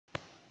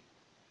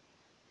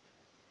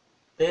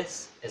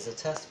This is a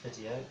test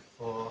video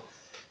for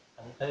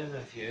an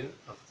overview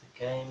of the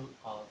game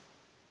of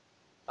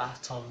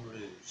Baton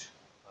Rouge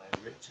by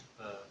Richard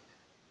Berg.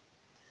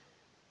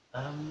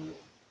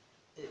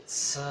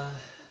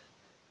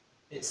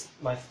 It's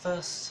my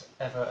first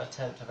ever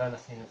attempt of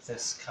anything of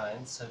this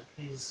kind, so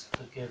please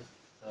forgive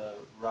the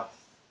rough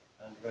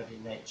and ready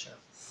nature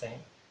of the thing.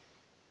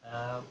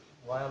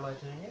 Why am I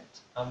doing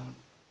it?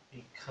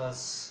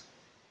 Because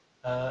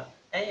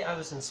I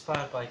was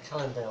inspired by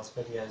Callendale's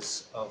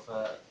videos of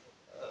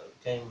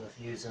game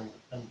reviews and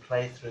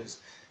playthroughs,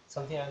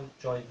 something I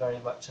enjoy very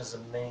much as a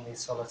mainly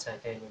solitaire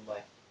gamer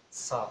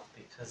myself,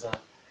 because I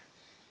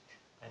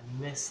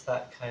miss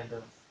that kind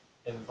of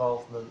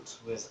involvement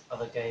with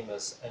other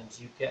gamers, and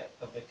you get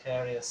a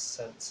vicarious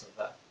sense of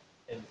that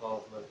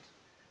involvement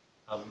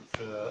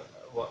through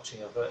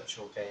watching a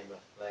virtual gamer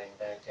playing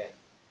their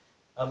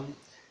game.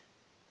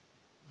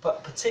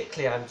 But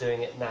particularly I'm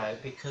doing it now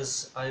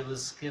because I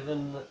was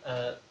given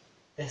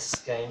this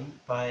game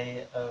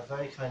by a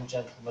very kind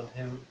gentleman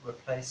who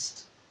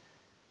replaced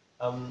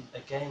a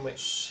game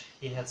which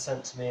he had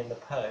sent to me in the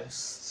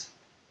post,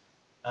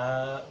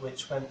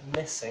 which went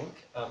missing.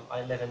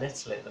 I live in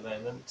Italy at the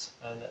moment,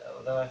 and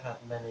although I've had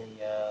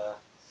many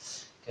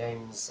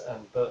games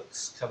and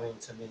books coming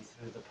to me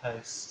through the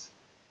post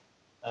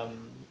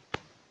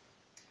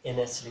in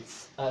Italy,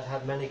 I've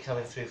had many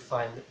coming through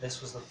fine.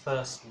 This was the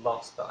first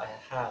lot that I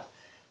had,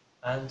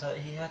 and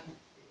he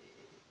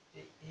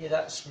had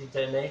actually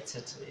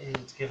donated.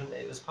 He'd given,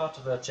 it was part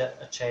of a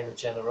chain of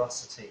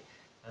generosity,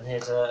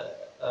 and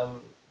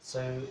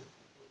so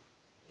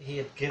he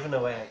had given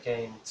away a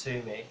game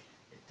to me.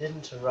 It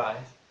didn't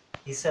arrive.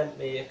 He sent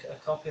me a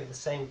copy of the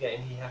same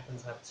game. He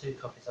happens to have 2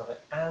 copies of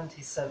it, and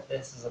he sent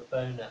this as a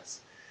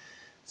bonus.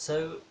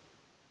 So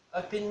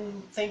I've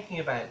been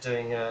thinking about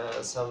doing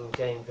some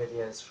game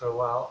videos for a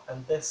while,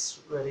 and this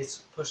really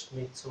pushed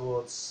me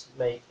towards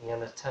making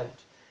an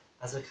attempt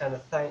as a kind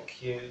of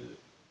thank you,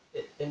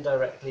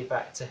 indirectly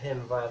back to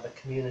him via the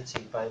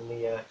community by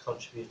me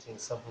contributing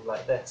something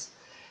like this.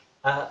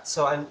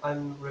 So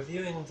I'm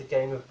reviewing the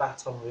game of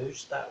Baton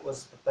Rouge. That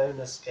was the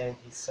bonus game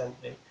he sent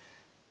me,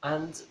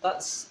 and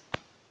that's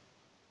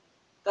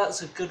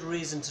a good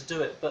reason to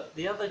do it. But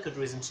the other good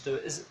reason to do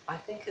it is I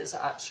think it's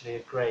actually a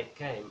great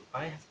game.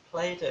 I have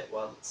played it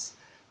once.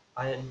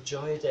 I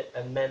enjoyed it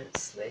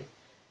immensely.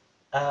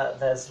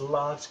 There's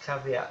large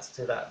caveats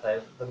to that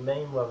though. The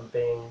main one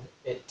being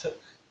it took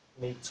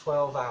me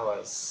 12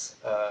 hours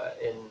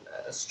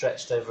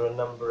stretched over a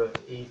number of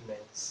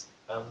evenings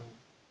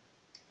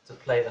to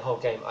play the whole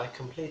game. I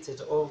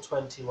completed all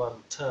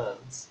 21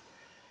 turns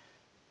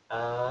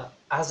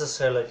as a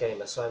solo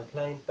gamer, so I'm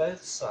playing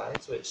both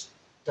sides, which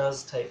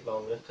does take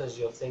longer because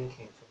you're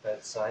thinking for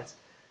both sides.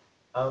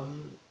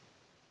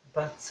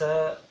 But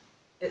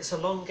it's a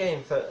long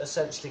game for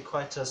essentially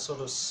quite a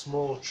sort of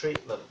small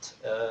treatment.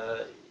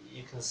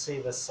 You can see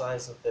the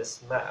size of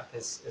this map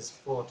is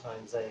 4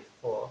 times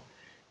A4.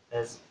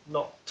 There's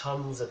not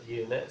tons of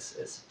units.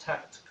 It's a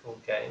tactical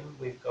game.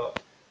 We've got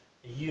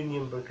a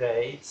Union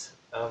Brigade,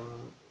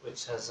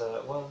 which has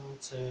 1,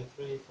 2,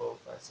 3, 4,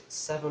 5, 6,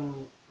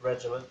 7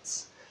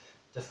 regiments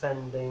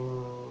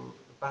defending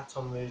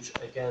Baton Rouge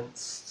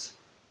against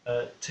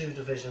 2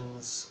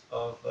 divisions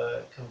of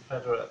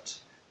Confederate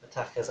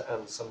attackers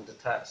and some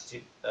detached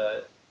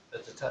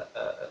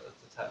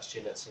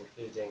units,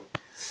 including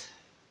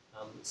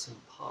some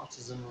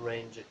partisan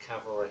ranger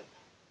cavalry.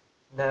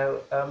 Now,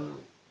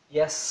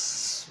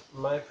 yes,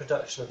 my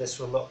production of this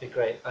will not be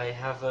great. I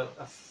have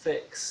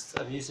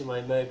I'm using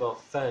my mobile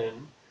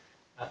phone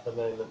at the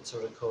moment to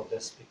record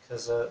this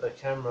because the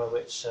camera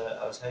which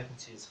I was hoping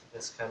to use for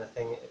this kind of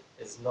thing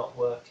is not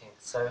working.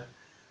 So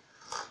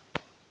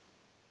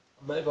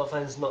a mobile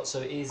phone is not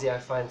so easy, I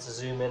find, to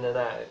zoom in and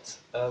out.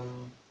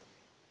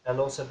 And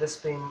also, this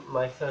being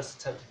my first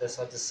attempt at this,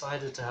 I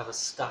decided to have a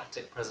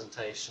static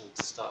presentation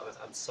to start with.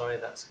 I'm sorry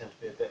that's going to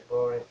be a bit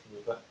boring for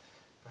you, but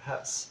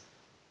perhaps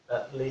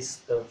at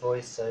least the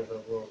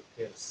voiceover will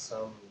give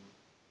some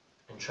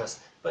interest.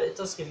 But it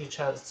does give you a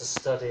chance to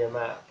study a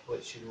map,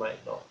 which you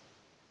might not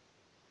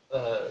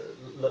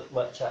look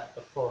much at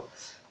before.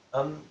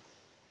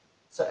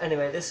 So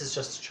anyway, this is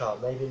just a trial.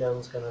 Maybe no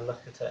one's going to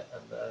look at it,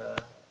 and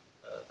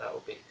that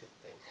will be a good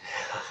thing.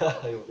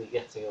 I will be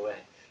getting away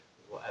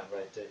with whatever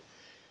I do.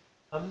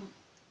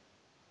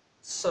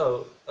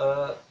 So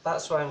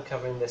that's why I'm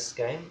covering this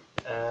game.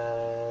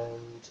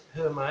 And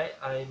who am I?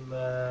 I'm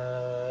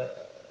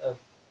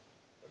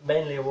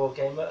mainly a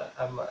wargamer.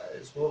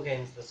 It's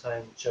wargames that I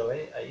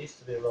enjoy. I used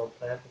to be a role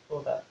player.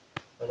 Before that,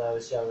 when I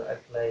was young, I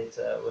played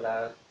with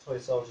our toy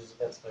soldiers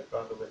against my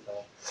brother with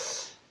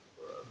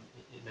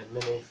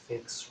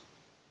minifigs,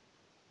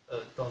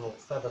 Donald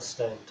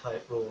Featherstone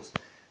type rules.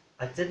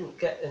 I didn't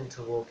get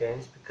into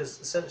wargames because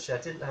essentially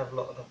I didn't have a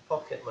lot of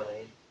pocket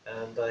money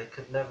and I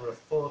could never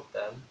afford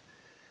them.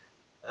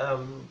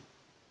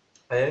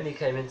 I only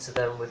came into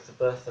them with the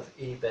birth of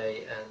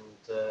eBay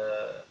and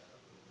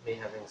me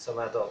having some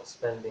adult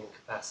spending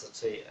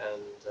capacity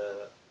and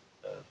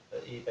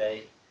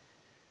eBay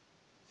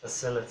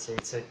facility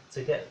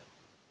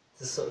to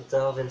to sort of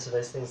delve into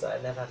those things that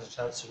I never had a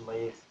chance to in my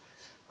youth.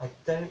 I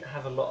don't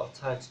have a lot of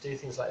time to do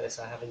things like this.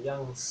 I have a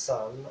young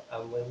son,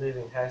 and we're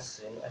moving house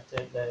soon. I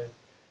don't know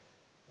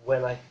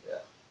when I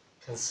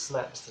can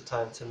snatch the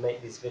time to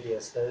make these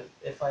videos. So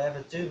if I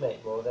ever do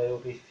make more, they will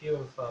be few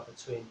and far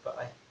between, but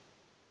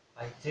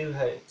I do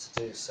hope to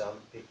do some,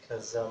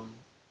 because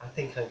I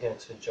think I'm going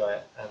to enjoy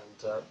it,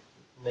 and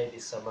maybe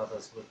some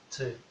others would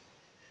too.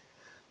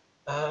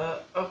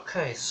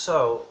 Okay,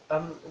 so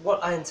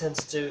what I intend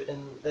to do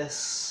in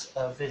this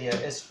video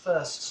is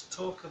first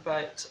talk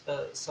about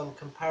some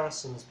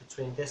comparisons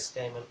between this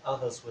game and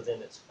others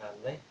within its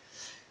family.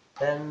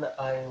 Then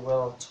I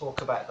will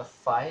talk about the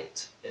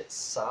fight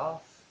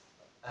itself,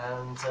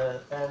 and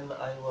then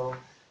I will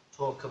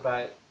talk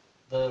about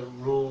the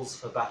rules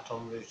for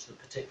Baton Rouge, the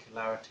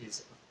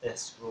particularities of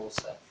this rule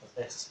set for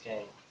this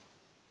game.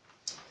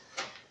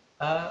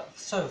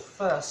 So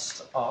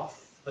first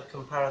off, the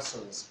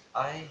comparisons.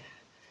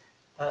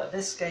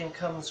 This game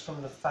comes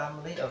from the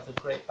family of the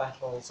great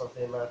battles of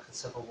the American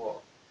Civil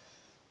War.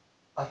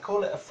 I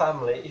call it a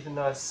family, even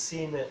though I've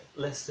seen it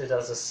listed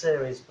as a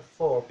series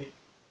before,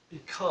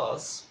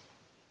 because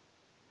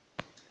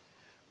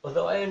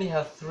although I only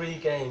have 3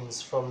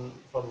 games from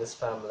this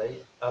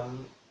family,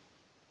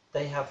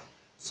 they have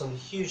some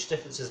huge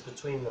differences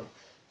between them.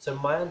 So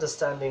my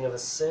understanding of a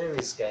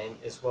series game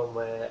is one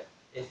where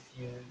if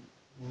you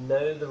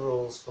know the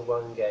rules for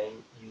one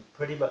game, you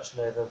pretty much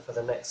know them for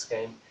the next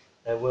game.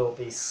 There will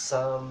be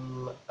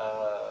some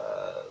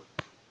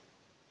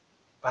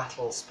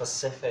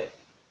battle-specific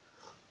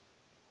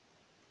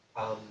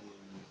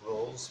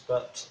rules,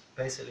 but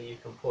basically you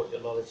can port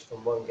your knowledge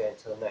from one game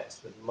to the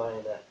next with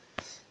minor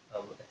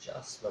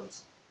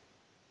adjustments.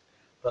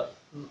 But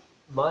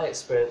my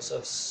experience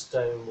of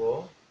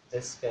Stonewall,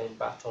 this game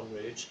Baton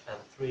Rouge, and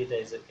 3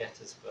 Days at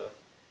Gettysburg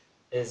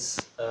is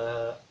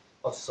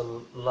of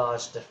some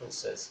large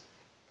differences.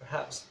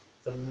 Perhaps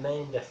the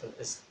main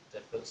difference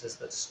is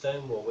that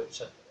Stonewall,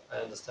 which I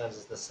understand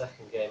is the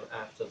second game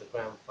after the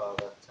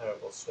grandfather,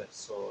 Terrible Swift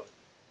Sword,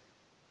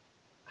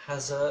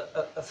 has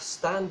a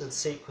standard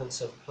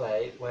sequence of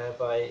play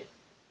whereby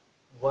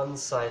one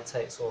side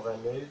takes all their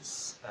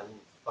moves and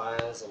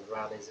fires and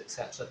rallies,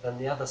 etc. Then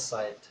the other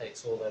side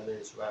takes all their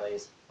moves,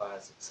 rallies,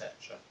 fires,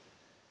 etc.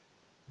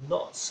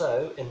 Not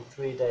so in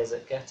 3 Days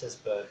at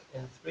Gettysburg.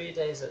 In 3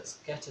 Days at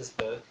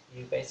Gettysburg,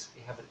 you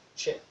basically have a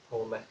chip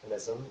pull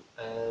mechanism,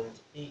 and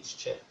each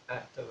chip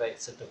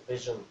activates a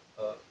division.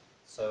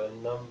 So a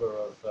number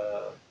of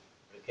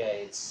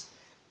brigades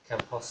can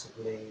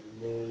possibly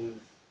move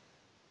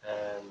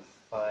and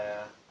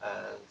fire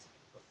and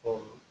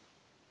perform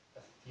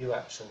a few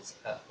actions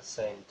at the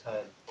same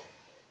time.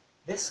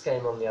 This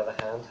game, on the other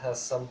hand, has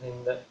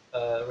something that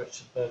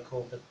Richard Berg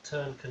called the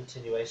turn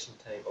continuation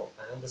table.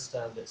 I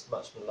understand it's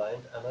much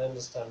maligned, and I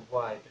understand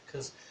why,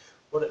 because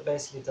what it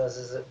basically does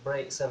is it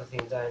breaks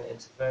everything down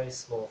into very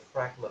small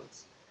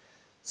fragments.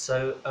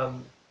 So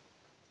and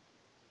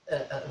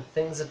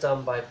things are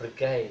done by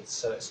brigades,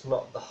 so it's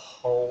not the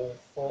whole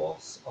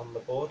force on the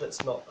board,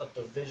 it's not a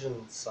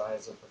division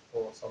size of the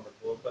force on the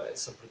board, but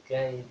it's a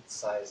brigade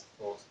sized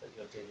force that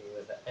you're dealing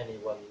with at any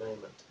one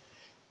moment.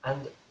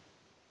 And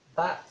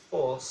that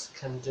force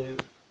can do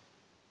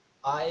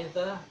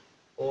either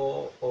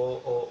or.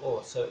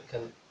 So it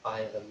can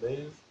either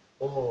move,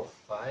 or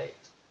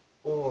fight,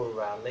 or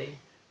rally,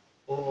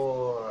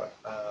 or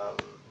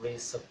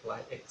resupply,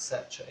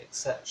 etc.,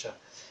 etc.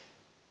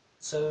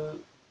 So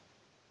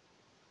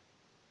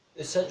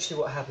essentially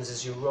what happens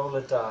is you roll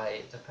a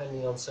die,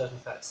 depending on certain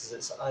factors.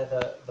 It's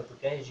either the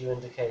brigade you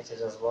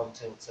indicated as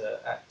wanting to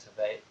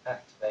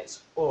activates,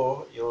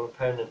 or your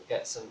opponent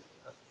gets a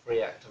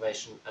free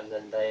activation, and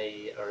then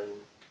they are in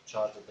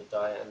charge of the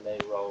die and they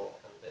roll,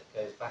 and it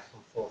goes back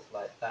and forth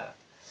like that.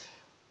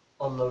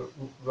 On the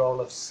roll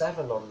of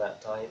 7 on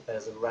that die,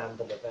 there's a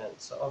random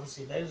event, so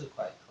obviously those are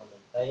quite common.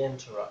 They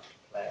interrupt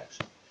play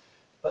action.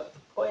 But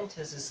the point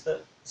is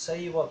that, say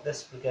you want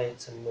this brigade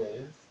to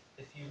move,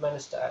 if you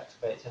manage to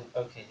activate him,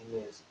 okay, he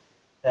moves.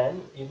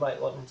 Then you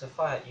might want him to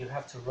fire. You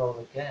have to roll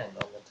again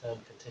on the turn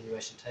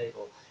continuation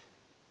table.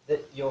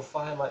 Your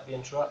fire might be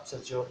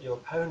interrupted. Your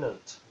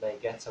opponent may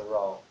get a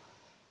roll,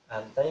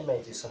 and they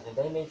may do something.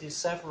 They may do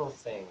several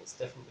things,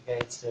 different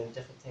brigades doing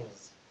different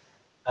things,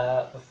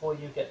 before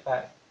you get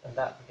back and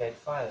that brigade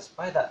fires.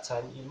 By that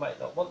time, you might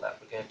not want that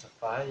brigade to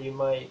fire. You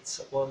might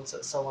want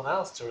someone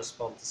else to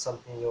respond to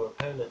something your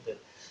opponent did.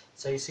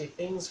 So you see,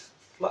 things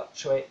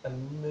fluctuate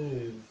and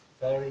move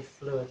very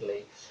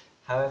fluidly.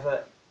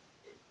 However,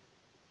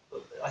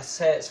 I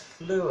say it's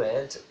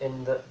fluid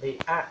in that the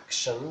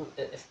action,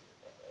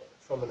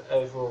 from an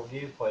overall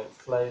viewpoint,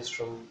 flows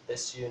from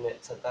this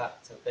unit to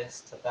that, to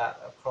this, to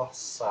that, across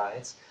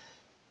sides.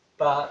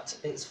 But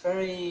it's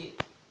very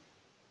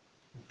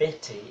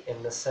bitty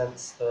in the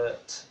sense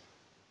that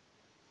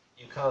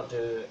you can't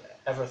do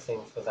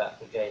everything for that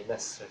brigade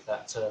necessary for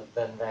that turn,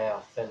 then they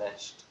are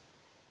finished.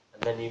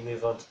 And then you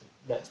move on to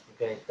the next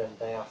brigade, then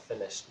they are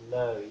finished.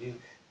 No, you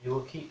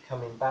will keep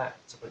coming back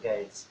to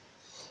brigades.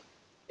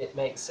 it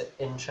makes it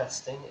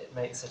interesting, it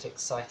makes it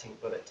exciting,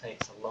 but it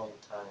takes a long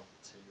time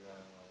to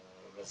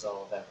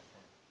resolve everything.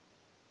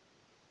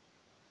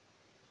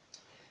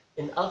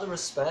 In other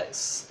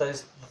respects, the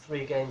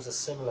three games are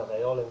similar.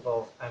 They all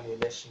involve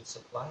ammunition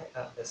supply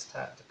at this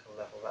tactical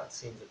level. That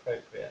seems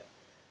appropriate.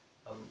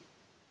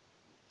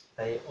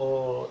 They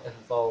all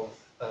involve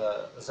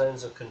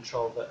zones of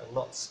control that are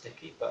not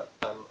sticky, but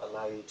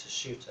allow you to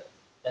shoot at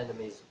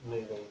enemies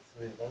moving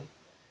through them.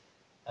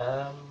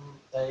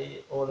 They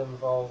all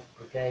involve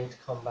brigade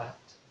combat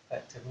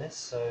effectiveness,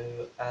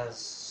 so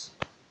as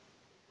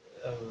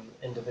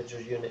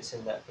individual units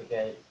in that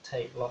brigade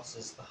take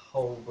losses, the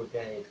whole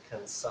brigade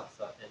can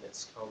suffer in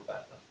its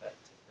combat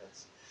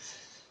effectiveness.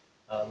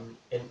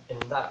 In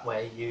that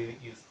way,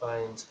 you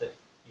find that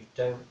you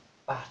don't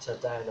batter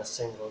down a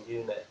single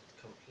unit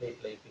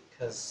completely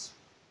because,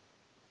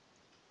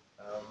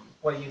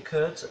 well, you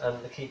could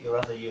and keep your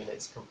other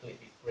units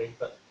completely free,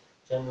 but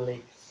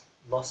generally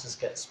losses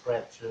get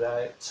spread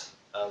throughout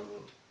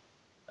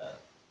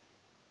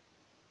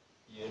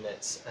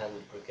units and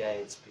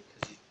brigades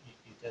because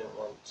you don't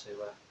want to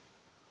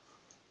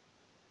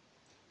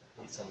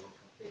defeat something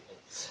completely.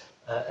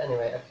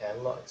 Anyway, okay,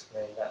 I'm not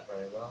explaining that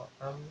very well.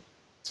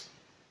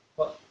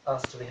 What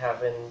else do we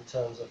have in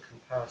terms of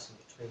comparison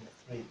between the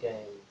three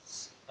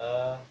games?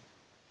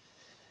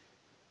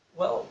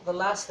 Well, the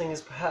last thing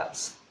is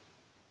perhaps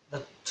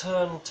the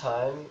turn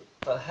time,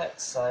 the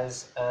hex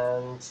size,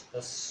 and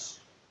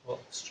what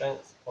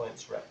strength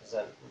points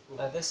represent.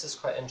 Now this is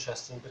quite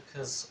interesting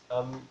because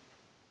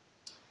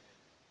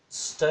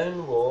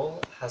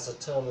Stonewall has a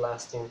turn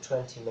lasting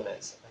 20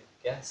 minutes. I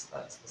guess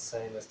that's the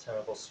same as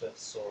Terrible Swift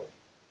Sword.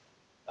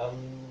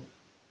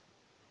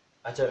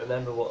 I don't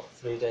remember what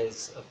 3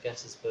 days of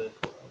Gettysburg,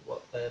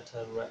 what their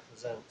turn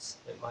represents.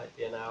 It might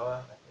be an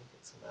hour. I think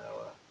it's an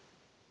hour.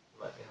 It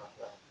might be half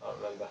an hour. I can't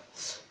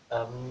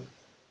remember.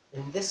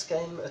 In this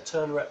game, a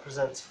turn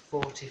represents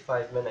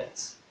 45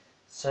 minutes.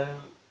 So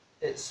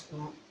it's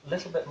a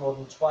little bit more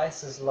than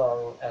twice as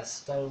long as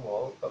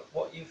Stonewall, but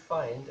what you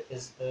find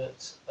is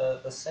that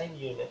the same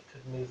unit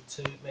could move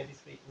 2, maybe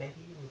 3,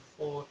 maybe even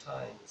 4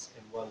 times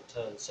in one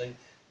turn. So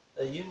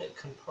a unit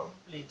can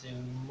probably do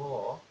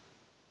more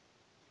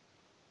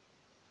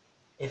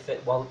if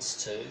it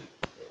wants to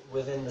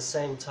within the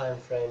same time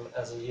frame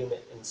as a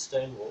unit in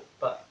Stonewall,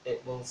 but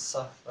it will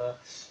suffer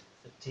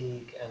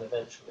fatigue and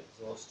eventual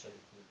exhaustion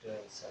from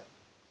doing so.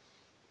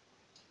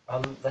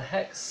 The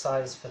hex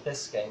size for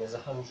this game is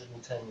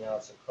 110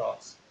 yards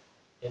across.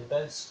 In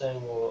both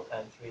Stonewall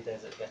and 3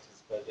 Days at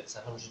Gettysburg, it's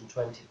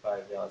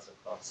 125 yards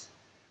across.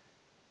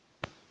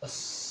 A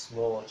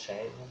small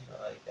change,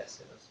 I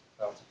guess it was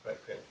felt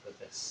appropriate for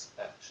this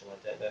action. I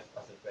don't know if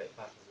other great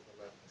battles of the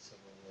American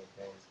Civil War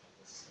games have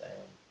the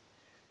same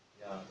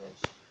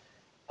yardage.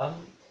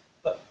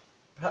 But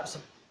perhaps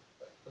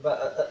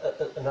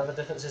another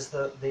difference is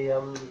that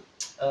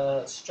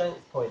the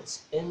strength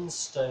points in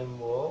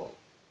Stonewall,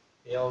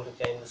 the older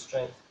game, the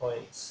strength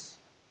points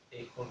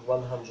equaled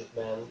 100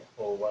 men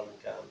or 1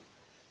 gun.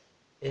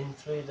 In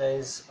 3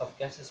 Days of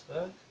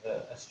Gettysburg,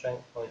 a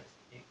strength point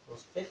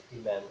equals 50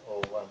 men or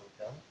 1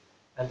 gun,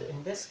 and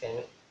in this game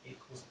it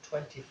equals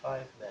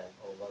 25 men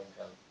or 1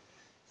 gun.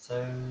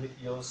 So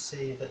you'll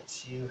see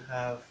that you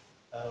have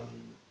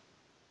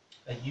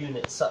a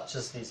unit such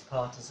as these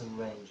partisan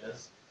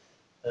rangers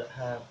that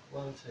have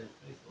 1, 2,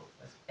 3,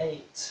 4,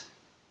 5,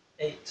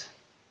 8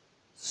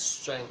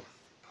 strength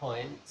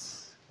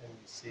points. Can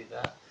you see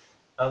that?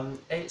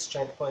 8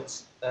 strength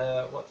points.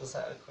 What does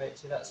that equate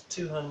to? That's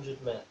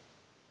 200 men.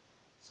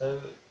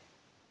 So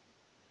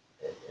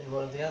in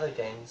one of the other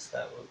games,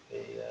 that would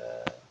be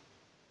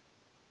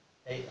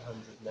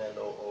 800 men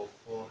or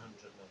 400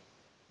 men.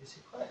 You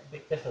see quite a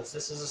big difference.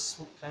 This is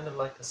kind of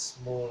like a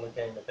smaller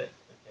game, a bit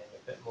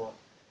more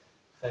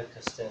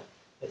focused in.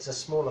 It's a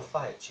smaller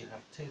fight. You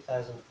have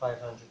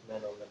 2,500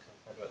 men on the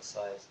Confederate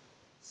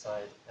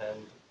side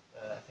and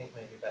I think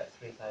maybe about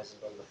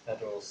 3,000 on the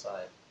Federal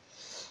side.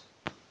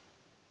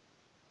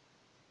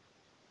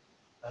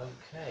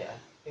 Okay, I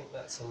think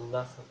that's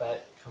enough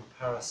about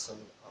comparison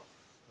of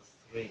the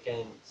 3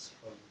 games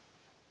from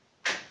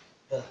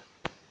the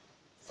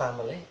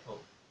family, or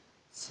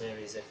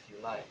series if you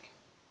like.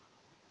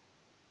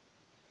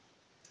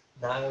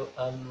 Now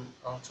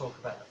I'll talk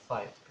about the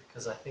fight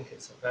because I think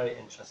it's a very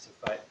interesting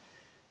fight.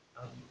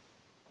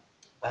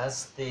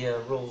 As the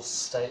rules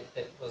state,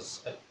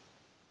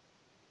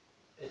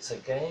 it's a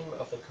game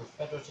of the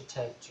Confederate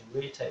attempt to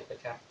retake the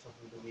capital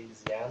of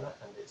Louisiana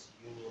and its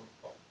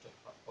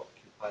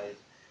Union-occupied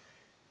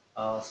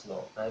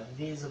arsenal. Now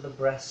these are the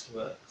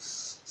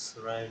breastworks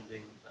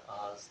surrounding the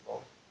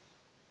arsenal.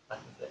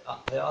 And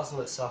the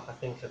arsenal itself, I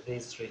think, of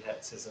these 3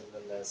 hexes, and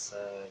then there's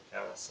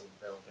garrison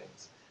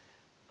buildings.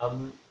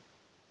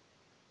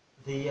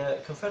 The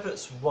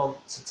Confederates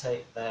want to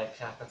take their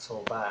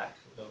capital back,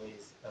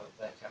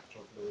 their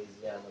capital of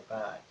Louisiana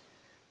back.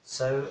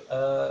 So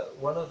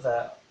one of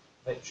their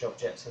victory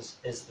objectives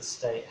is the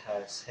State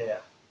House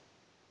here.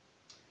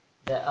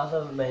 Their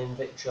other main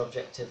victory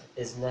objective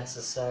is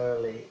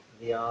necessarily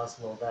the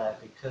arsenal there,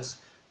 because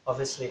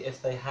Obviously,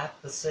 if they had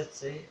the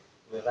city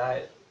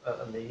without,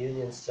 and the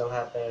Union still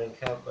had their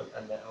encampment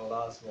and their whole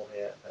arsenal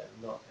here, they're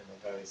not in a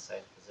very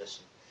safe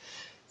position.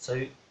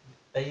 So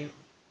they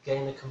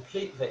gain a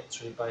complete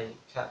victory by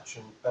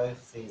capturing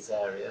both these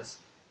areas.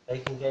 They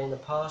can gain a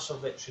partial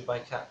victory by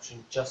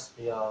capturing just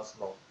the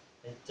arsenal.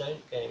 They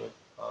don't gain a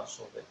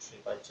partial victory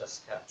by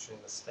just capturing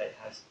the State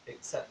House,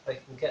 except they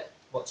can get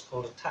what's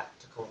called a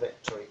tactical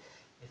victory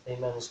if they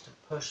manage to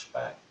push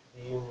back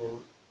the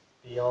Union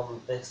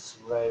beyond this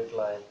road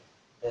line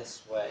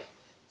this way.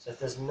 So if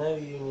there's no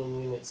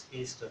Union units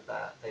east of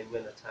that, they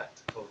win a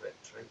tactical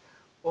victory.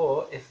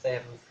 Or if they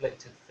have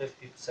inflicted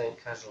 50%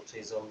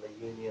 casualties on the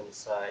Union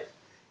side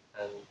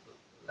and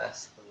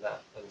less than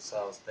that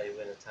themselves, they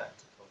win a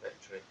tactical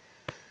victory.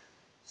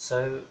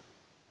 So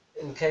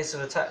in case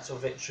of a tactical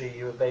victory,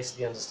 you would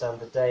basically understand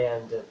the day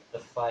ended, the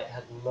fight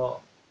had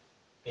not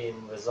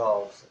been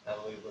resolved, and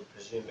we would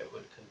presume it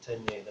would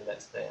continue the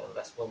next day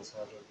unless one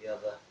side or the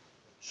other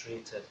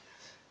retreated.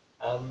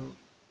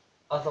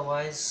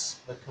 Otherwise,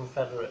 the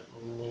Confederate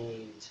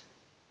need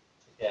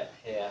to get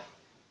here,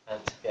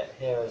 and to get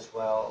here as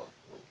well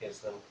gives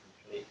them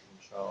complete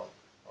control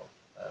of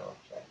their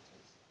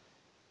objectives.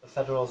 The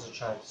Federals are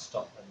trying to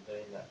stop them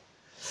doing that.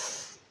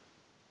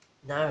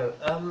 Now,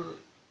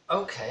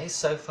 okay,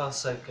 so far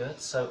so good,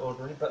 so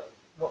ordinary, but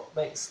what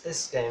makes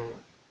this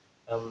game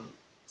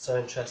so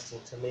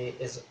interesting to me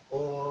is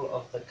all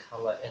of the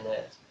colour in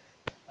it.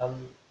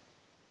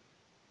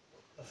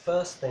 The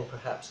first thing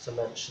perhaps to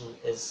mention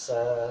is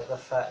the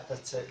fact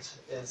that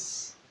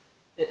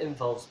it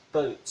involves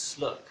boats.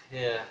 Look,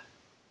 here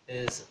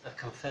is a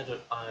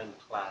Confederate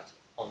ironclad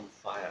on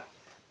fire.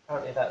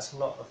 Apparently that's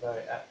not a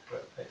very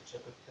accurate picture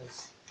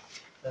because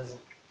there's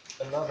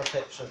another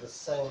picture of the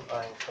same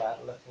ironclad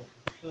looking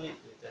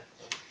completely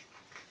different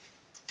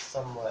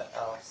somewhere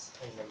else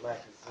in the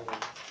magazine.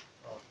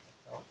 Oh, I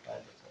can't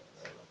find it at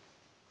the moment.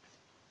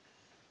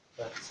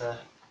 But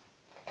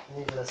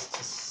needless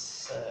to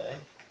say,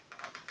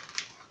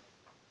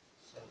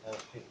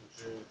 sometimes people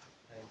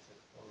painted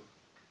from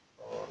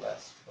more or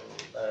less from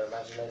their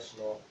imagination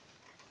or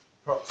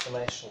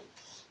approximation.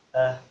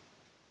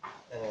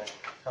 Anyway,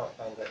 can't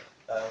find it.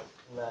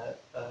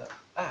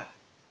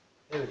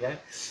 Here we go.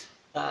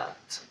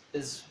 That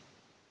is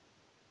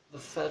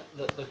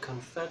the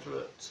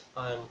Confederate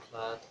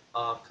ironclad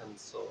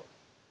Arkansas.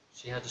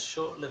 She had a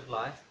short-lived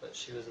life, but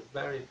she was a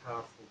very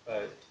powerful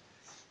boat.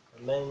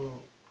 The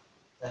main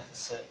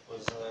deficit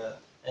was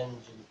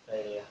engine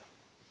failure.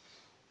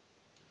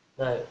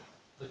 Now,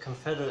 the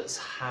Confederates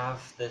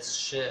have this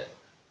ship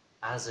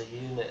as a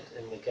unit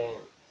in the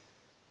game.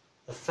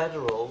 The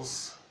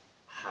Federals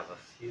have a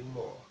few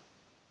more.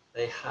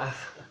 They have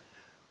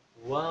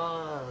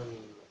one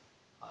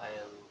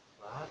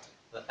ironclad,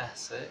 the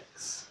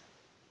Essex,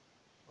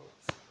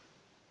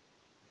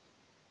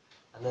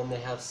 and then they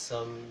have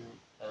some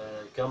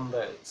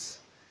gunboats.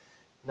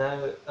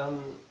 Now,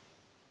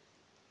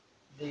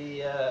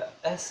 the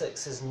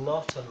Essex is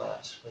not a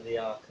match for the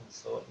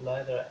Arkansas,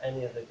 neither are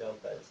any of the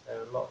gunboats.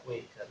 They're a lot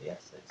weaker. The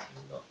Essex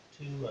is not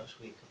too much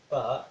weaker,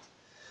 but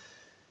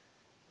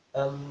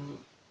what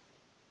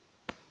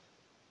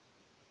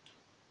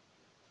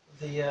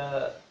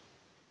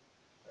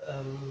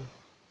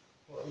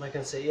am I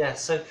going to say? Yeah,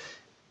 so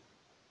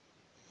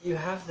you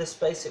have this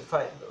basic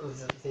fight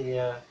with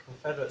the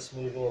Confederates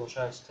moving in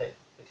trying to take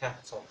the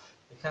capital.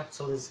 The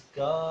capital is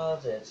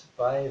guarded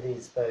by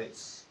these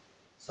boats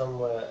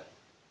somewhere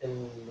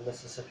in the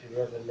Mississippi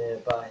River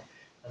nearby,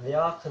 and the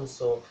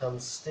Arkansas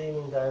comes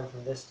steaming down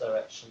from this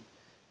direction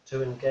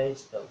to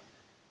engage them.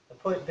 The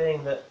point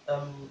being that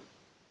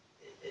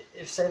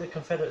if, say, the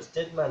Confederates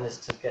did manage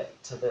to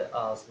get to the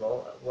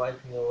arsenal,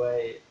 wiping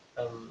away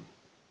or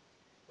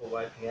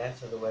wiping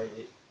out of the way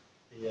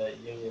the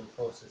Union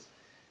forces,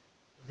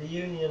 the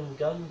Union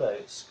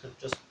gunboats could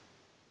just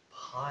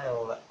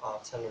pile that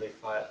artillery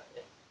fire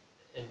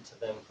into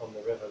them from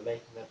the river,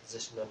 making their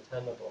position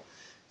untenable.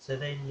 So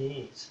they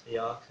need the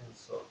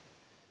Arkansas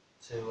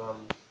to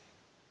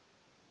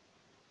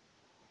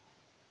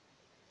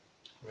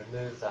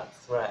remove that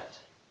threat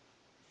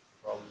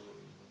from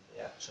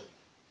the action.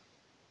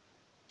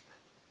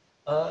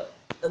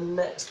 The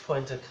next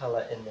point of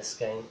colour in this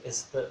game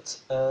is that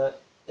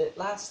it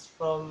lasts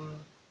from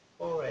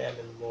 4 AM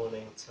in the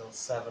morning till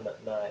 7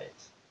 at night.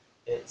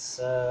 It's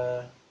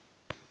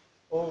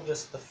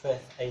August the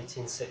 5th,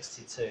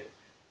 1862.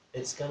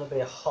 It's going to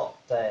be a hot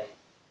day,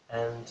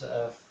 and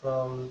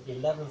from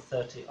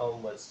 11:30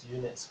 onwards,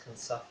 units can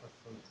suffer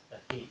from the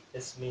heat.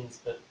 This means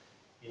that,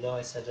 you know,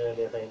 I said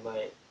earlier they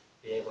might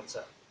be able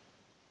to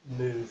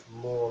move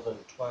more than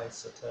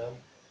twice a turn.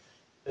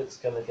 It's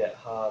going to get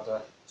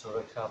harder to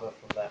recover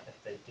from that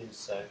if they do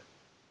so,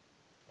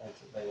 and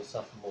they will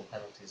suffer more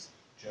penalties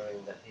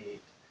during the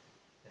heat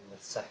in the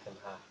second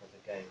half of the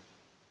game.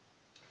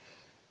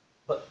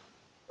 But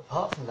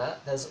apart from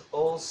that, there's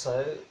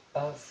also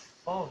a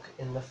fog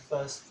in the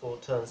first 4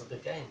 turns of the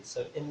game.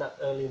 So in that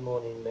early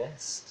morning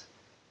mist,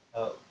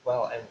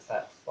 in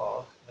fact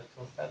fog, the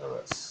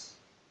Confederates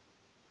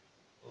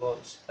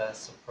launched their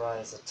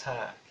surprise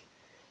attack.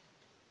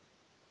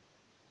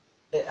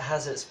 it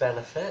has its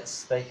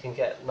benefits. They can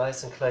get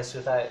nice and close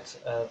without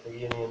the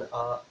Union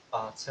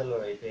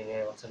artillery being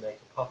able to make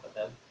a pop at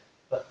them.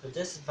 But the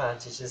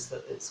disadvantage is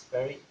that it's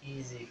very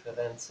easy for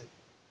them to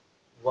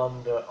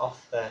wander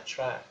off their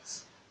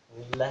tracks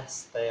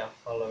unless they are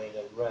following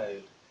a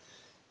road.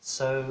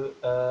 So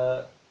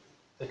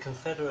the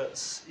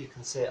Confederates, you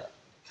can see it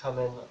come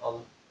in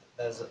on,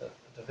 there's a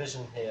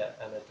division here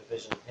and a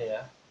division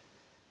here.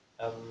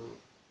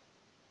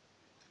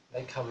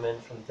 They come in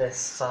from this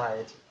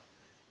side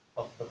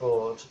of the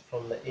board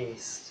from the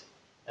east,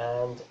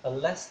 and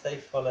unless they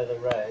follow the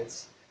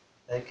roads,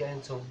 they're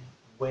going to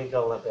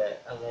wiggle a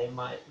bit and they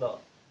might not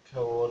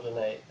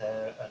coordinate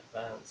their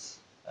advance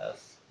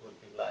as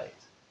would be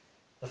liked.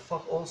 The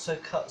fog also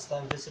cuts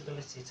down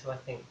visibility to, I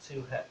think,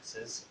 2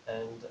 hexes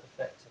and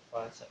effective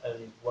fire to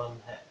only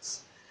 1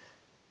 hex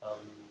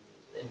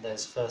in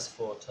those first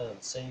 4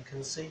 turns. So you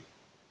can see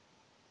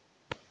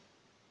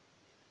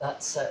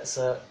that sets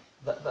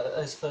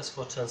those first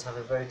 4 turns have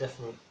a very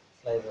different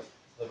flavour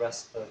for the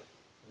rest of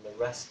from the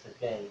rest of the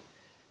game.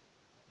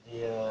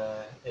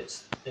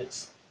 It's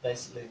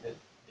basically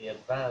the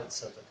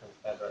advance of the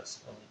Confederates,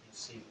 and you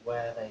see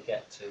where they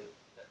get to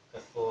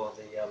before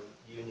the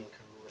Union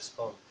can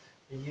respond.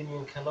 The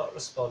Union cannot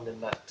respond in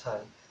that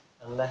time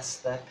unless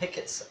their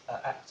pickets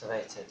are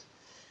activated.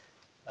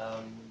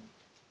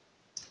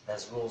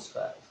 There's rules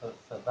for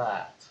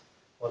that.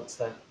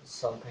 Once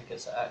some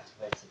pickets are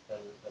activated, then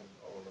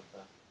all of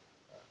the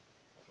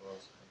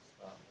federals can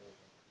start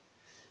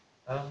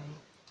moving.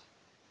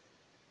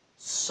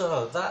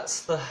 So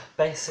that's the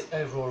basic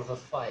overall of the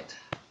fight.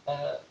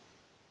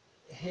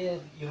 Here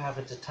you have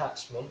a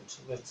detachment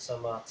with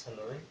some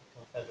artillery,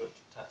 Confederate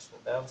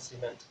detachment. They're obviously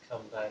meant to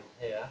come down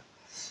here.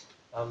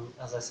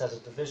 As I said, a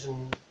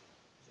division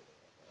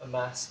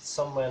amassed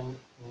somewhere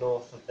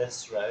north of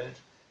this road,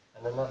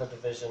 and another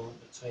division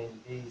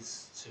between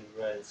these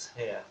 2 roads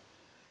here.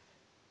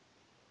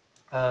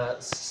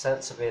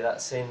 Sensibly,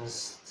 that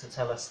seems to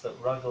tell us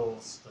that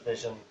Ruggles'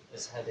 division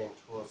is heading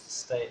towards the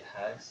State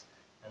House,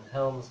 and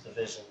Helm's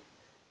division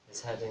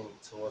is heading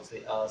towards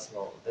the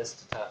arsenal. This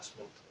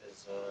detachment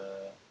is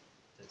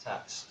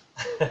detached.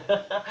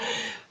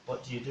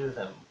 What do you do with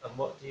them? And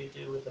what do you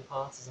do with the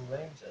partisan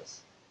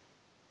rangers?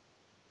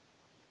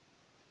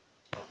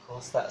 Of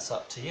course, that's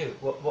up to you.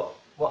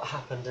 What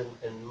happened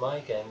in my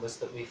game was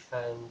that we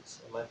found,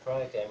 in my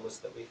prior game, was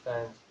that we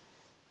found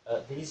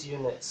these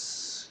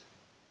units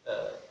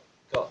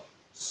got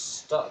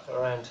stuck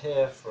around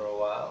here for a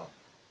while.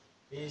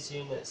 These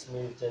units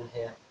moved in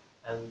here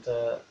and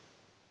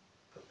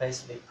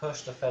basically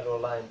pushed the Federal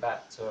line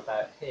back to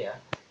about here,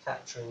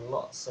 capturing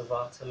lots of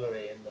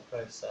artillery in the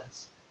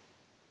process.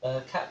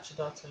 Captured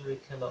artillery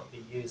cannot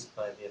be used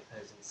by the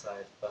opposing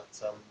side, but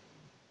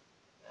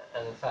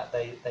and in fact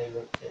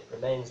it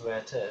remains where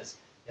it is.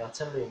 The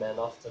artillerymen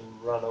often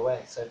run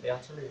away, so the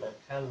artillerymen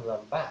can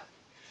run back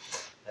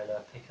and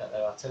pick up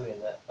their artillery,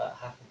 and that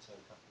happened to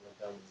a couple of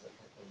guns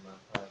in my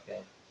prior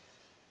game.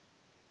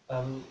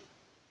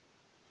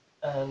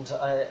 And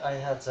I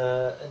had,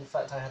 in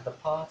fact, I had the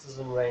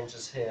partisan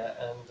rangers here,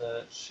 and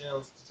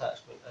Shield's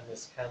detachment and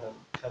this cannon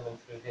coming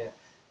through here.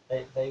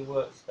 They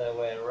worked their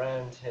way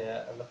around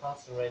here, and the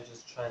partisan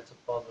rangers tried to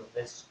bother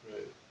this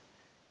group,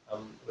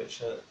 which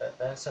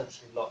they're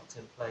essentially locked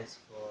in place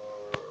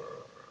for,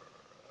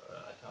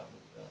 I can't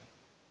remember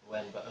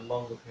when, but a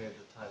longer period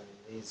of time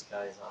than these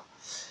guys are.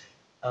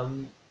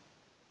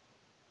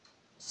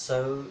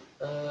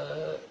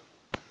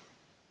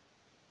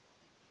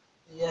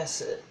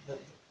 Yes,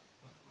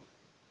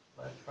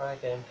 my prior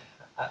game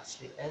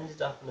actually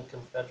ended up in a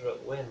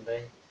Confederate win.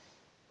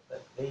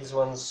 These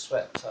ones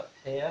swept up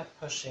here,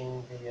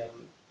 pushing the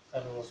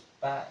Federals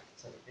back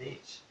to the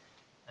beach,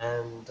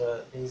 and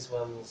these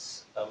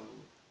ones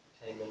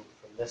came in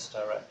from this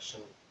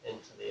direction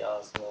into the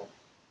arsenal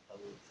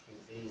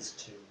through these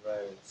 2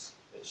 roads,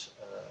 which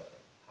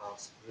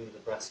passed through the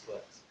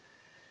breastworks.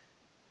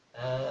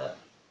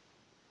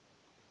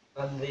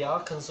 And the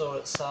Arkansas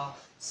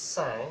itself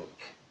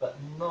sank, but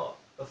not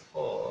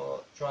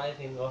before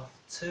driving off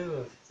 2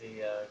 of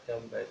the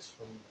gunboats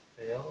from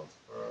the field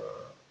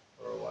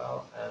for a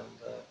while, and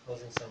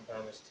causing some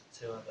damage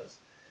to 2 others.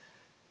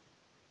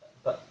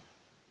 But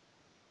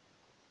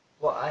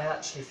what I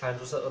actually found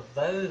was that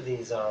although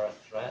these are a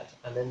threat,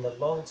 and in the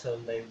long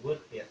term they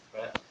would be a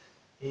threat,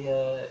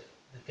 the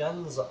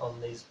guns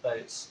on these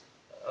boats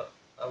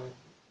are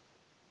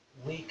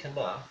weak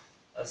enough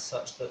as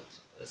such that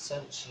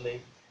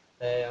essentially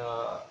they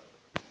are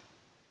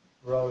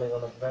rolling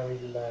on a very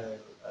low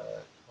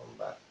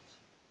combat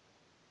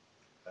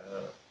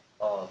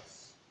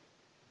odds.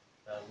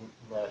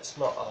 No, it's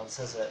not odds,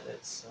 is it?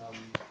 It's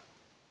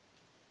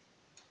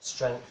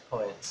strength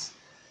points.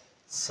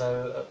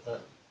 So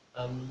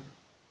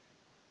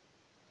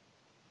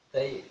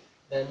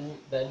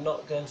they're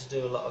not going to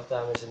do a lot of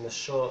damage in the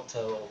short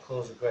term or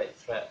cause a great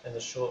threat in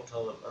the short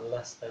term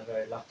unless they're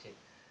very lucky.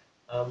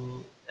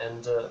 And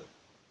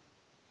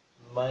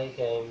my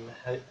game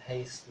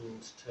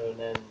hastened to an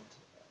end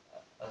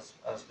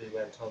as we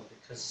went on,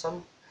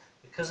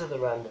 because of the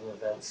random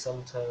events.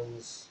 Some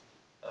turns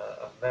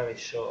are very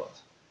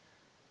short,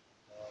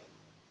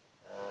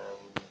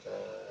 and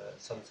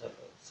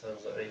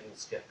sometimes are even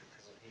skipped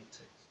because of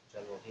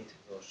general heat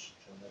exhaustion.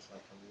 There's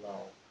like a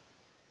lull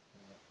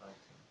in the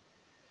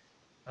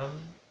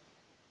fighting.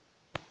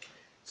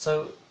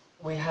 So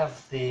we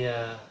have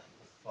the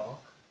fog,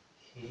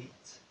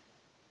 heat,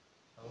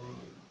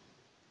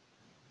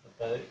 the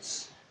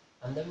boats,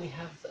 and then we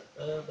have the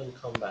urban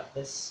combat.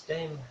 This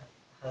game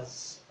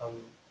has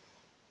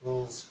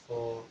rules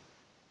for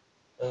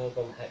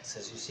urban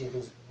hexes. You see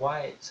these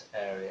white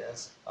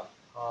areas are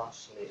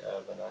partially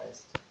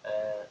urbanized.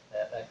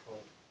 They're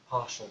called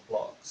partial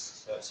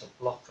blocks. So it's a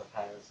block of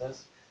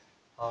houses,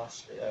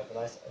 partially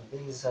urbanized, and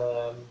these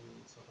sort of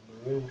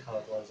maroon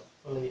coloured ones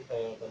are fully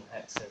urban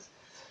hexes.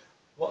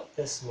 What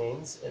this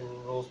means, in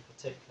rules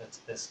particular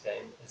to this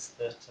game, is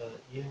that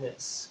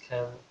units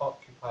can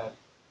occupy a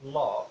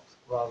block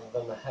rather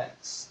than a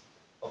hex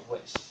of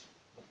which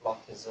the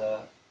block is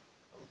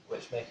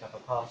which make up a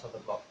part of the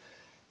block.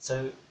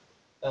 So,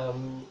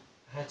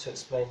 how to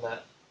explain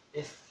that?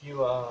 If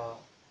you are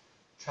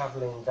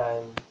travelling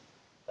down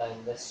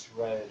this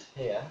road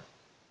here,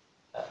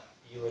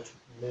 you would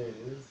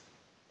move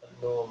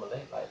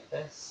normally like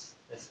this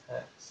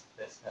hex,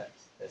 this hex,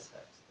 this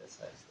hex, this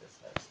hex, this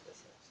hex,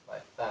 this hex,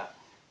 like that.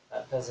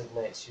 That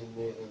designates you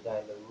moving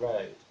down the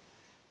road.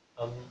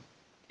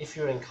 If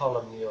you're in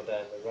column, you're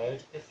down the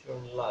road. If you're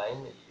in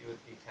line, you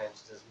would be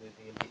counted as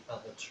moving in the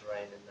other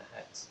terrain in the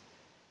hex.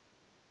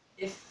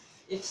 If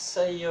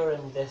say you're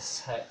in this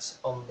hex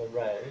on the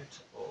road,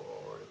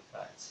 or in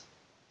fact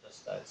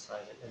just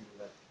outside it in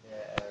the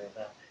clear area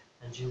there,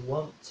 and you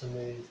want to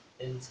move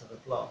into the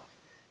block,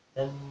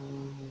 then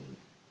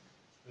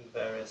through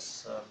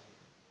various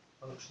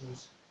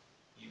functions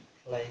you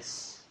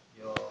place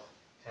your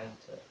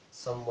counter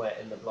somewhere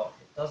in the block.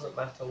 It doesn't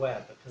matter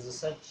where, because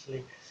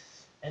essentially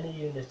any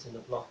unit in the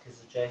block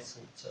is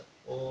adjacent to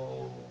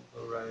all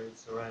the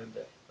roads around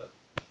it, but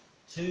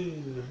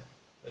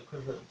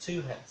equivalent of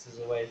 2 hexes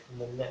away from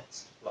the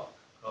next block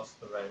across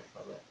the road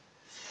from it.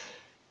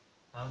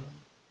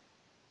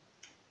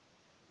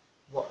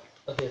 What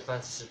are the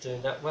advantages of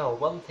doing that? Well,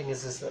 one thing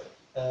is that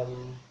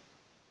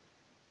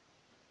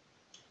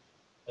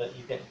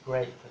you get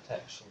great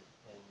protection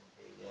in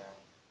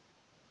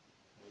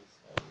these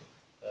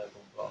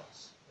urban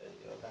blocks.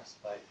 You're less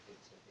likely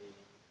to be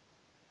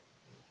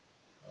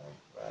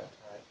I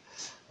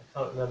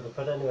can't remember,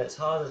 but anyway, it's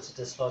harder to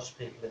dislodge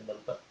people in them.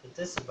 But the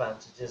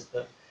disadvantage is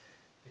that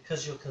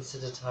because you're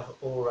considered to have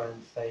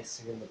all-round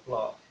facing in the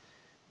block,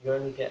 you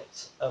only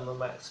get a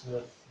maximum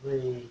of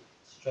 3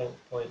 strength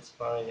points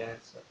firing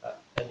out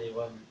at any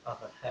one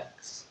other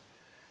hex.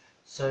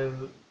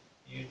 So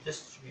you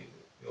distribute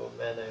your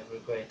men over a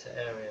greater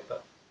area,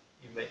 but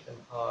you make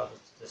them harder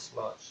to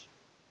dislodge.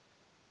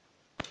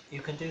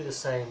 You can do the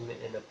same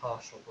in a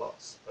partial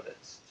blocks, but it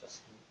just does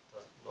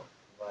not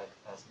provide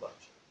as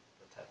much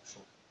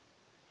protection.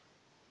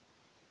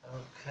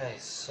 Okay,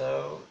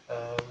 so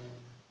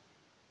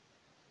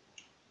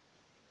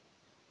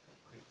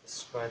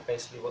describe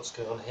basically what's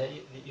going on here.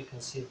 You can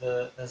see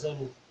there's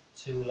only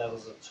 2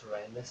 levels of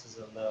terrain. This is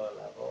a lower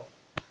level,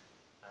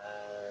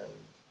 and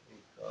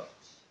we've got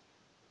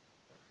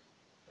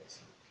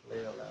basically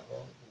clear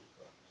level. We've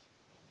got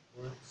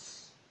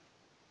woods,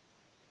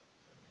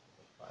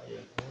 the bayou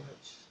here,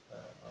 which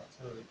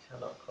artillery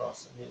cannot cross.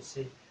 And you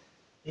see,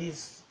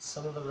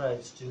 some of the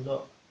roads do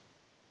not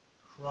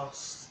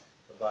cross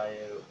the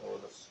bayou or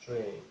the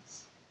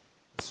streams.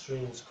 The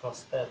streams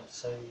cross them,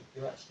 so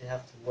you actually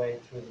have to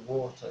wade through the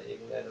water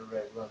even though the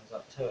road runs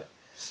up to it.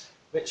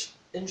 Which,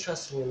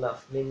 interestingly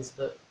enough, means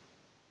that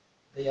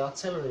the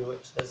artillery,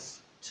 which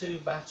there's 2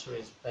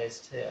 batteries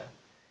placed here,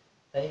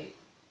 they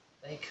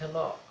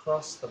cannot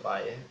cross the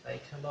bayou. They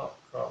cannot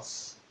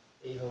cross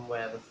even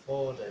where the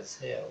ford is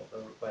here,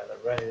 or where the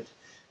road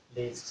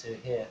leads to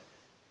here,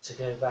 to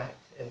go back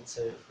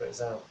into, for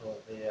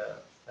example, the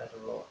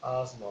federal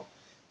arsenal.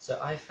 So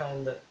I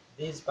found that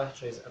these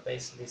batteries are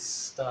basically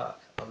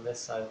stuck on this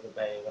side of the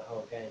bay the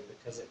whole game,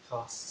 because it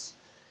costs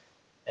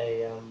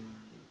an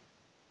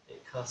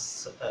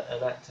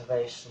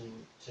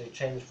activation to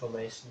change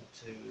formation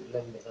to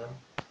limber them.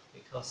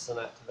 It costs an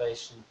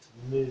activation to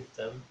move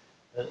them.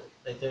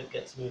 They don't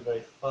get to move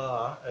very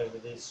far over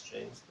these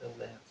streams, then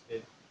they have to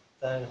go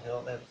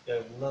downhill, they have to go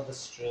over another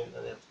stream,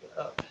 then they have to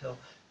go uphill.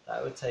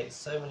 That would take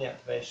so many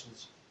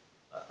activations.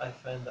 I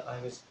found that I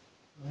was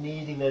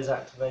needing those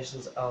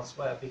activations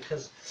elsewhere,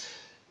 because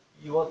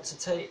you want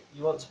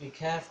to be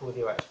careful with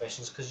your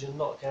activations, because you're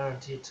not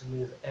guaranteed to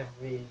move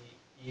every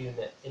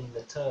unit in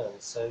the turn,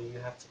 so you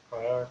have to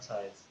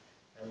prioritize,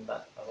 and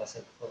that, as I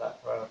said before,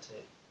 that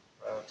priority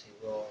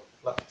will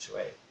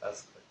fluctuate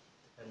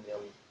depending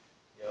on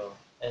your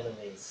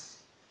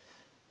enemy's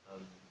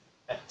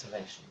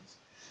activations.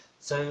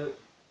 So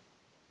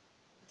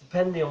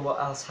depending on what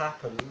else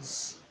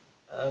happens,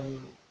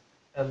 and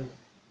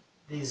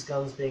these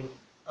guns being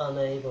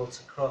unable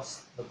to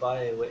cross the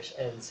bayou, which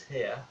ends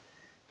here,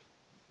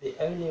 the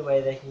only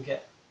way they can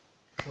get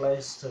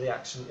close to the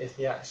action, if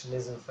the action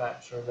is in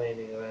fact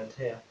remaining around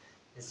here,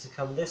 is to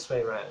come this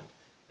way round.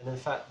 And in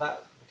fact,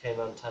 that became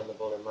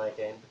untenable in my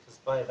game because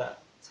by the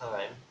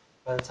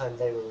time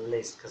they were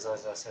released, because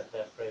as I said,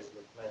 they're frozen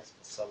in place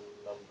for some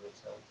number of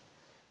times.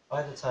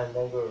 By the time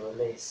they were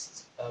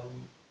released,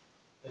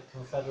 the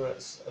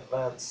Confederates'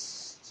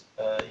 advanced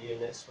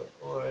units were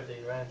already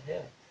around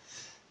here,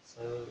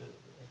 so there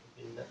would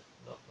be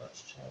not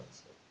much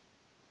chance of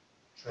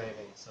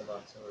trailing some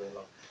artillery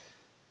along.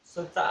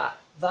 So that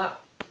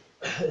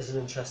is an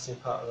interesting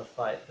part of the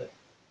fight, that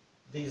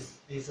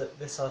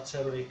this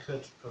artillery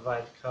could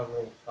provide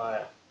covering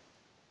fire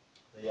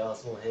for the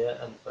arsenal here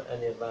and for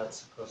any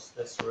advance across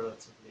this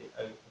relatively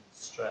open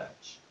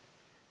stretch.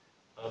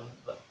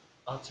 But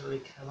artillery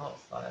cannot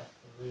fire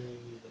through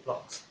the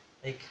blocks.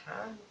 They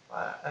can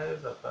fire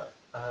over, but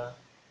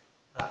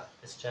that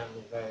is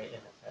generally very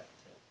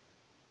ineffective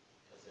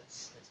because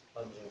it's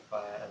plunging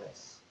fire and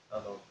it's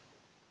unobserved.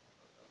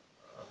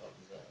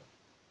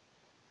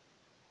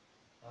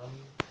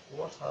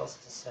 What else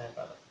to say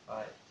about the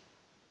fight?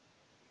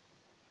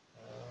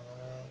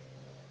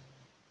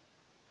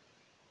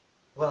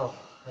 Well,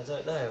 I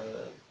don't know.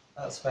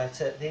 That's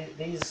about it.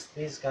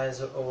 These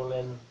guys are all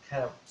in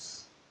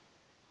camps.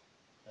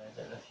 I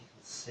don't know if you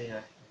can see.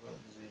 I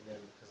won't zoom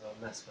in because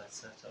I'll mess my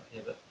setup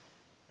here. But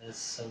there's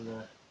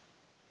some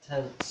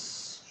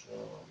tents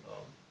drawn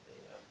on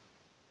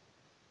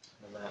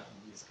the map,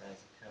 and these guys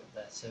are camped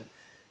there. So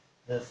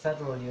the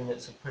federal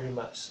units are pretty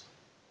much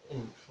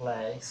in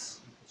place.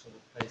 You can sort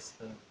of place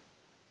them,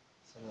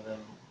 some of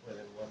them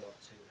within 1 or 2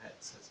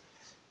 hexes,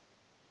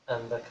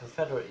 and the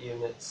Confederate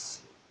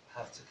units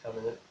have to come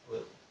in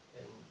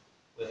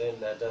within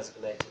their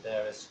designated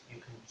areas. You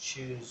can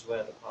choose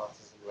where the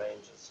partisan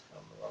rangers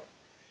come along.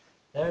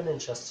 They're an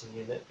interesting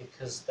unit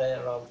because they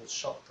are armed with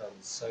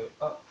shotguns, so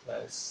up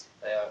close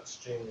they are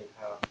extremely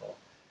powerful,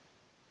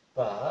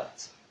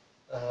 but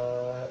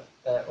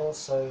they're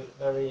also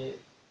very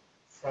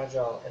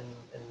fragile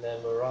in their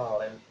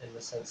morale, in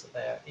the sense that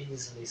they are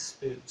easily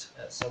spooked.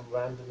 Some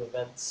random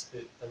events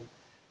spook them,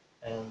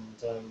 and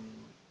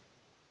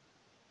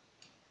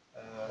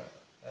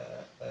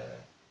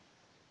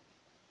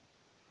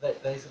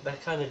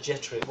they're kind of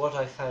jittery. What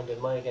I found in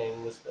my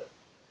game was that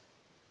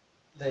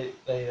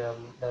their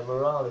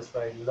morale is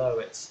very low.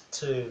 It's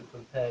 2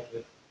 compared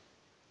with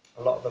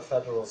a lot of the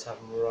Federals have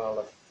a morale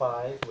of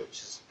 5,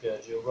 which is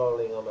good. You're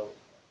rolling on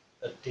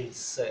a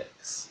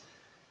D6,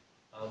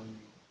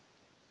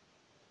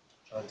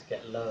 trying to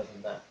get lower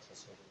than that to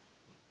sort of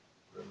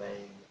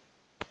remain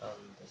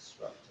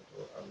undisrupted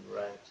or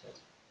unrouted.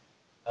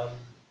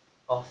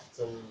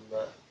 Often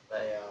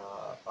they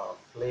are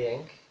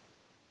fleeing,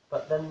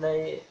 but then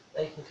they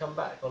can come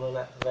back on an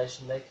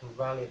activation. They can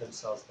rally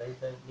themselves. They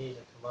don't need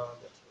a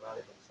commander to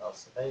rally themselves,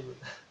 so they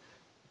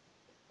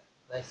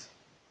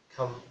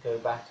go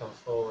back and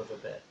forward a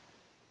bit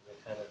in a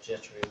kind of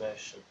jittery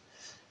motion.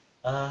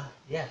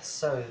 Yes,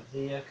 so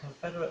the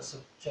Confederates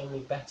are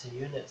generally better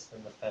units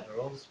than the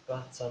Federals,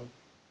 but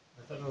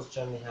the Federals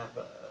generally have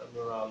a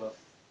morale of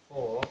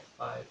 4,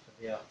 5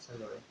 for the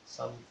artillery,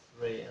 some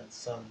 3 and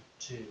some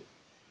 2.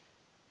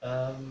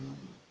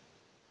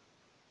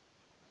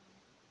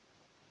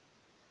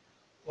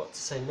 What to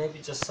say? Maybe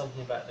just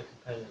something about the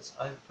components.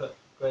 I've put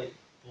great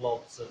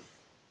blobs of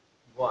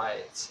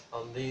white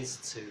on these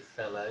 2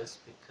 fellows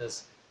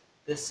because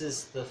this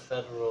is the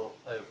Federal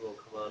overall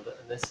commander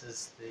and this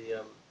is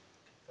the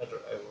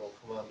Confederate overall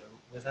commander.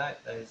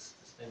 Without those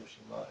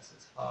distinguishing marks,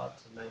 it's hard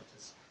to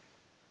notice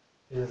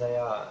who they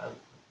are, and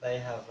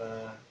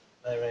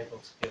they're able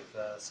to give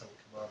some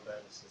command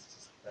bonuses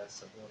to their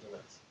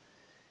subordinates.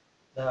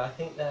 Now, I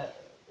think that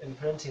in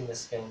printing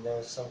this game, there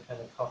is some kind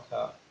of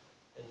cock-up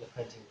in the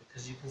printing,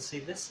 because you can see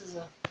this is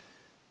a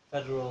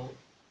Federal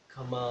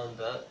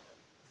commander,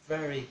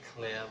 very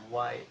clear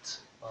white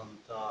on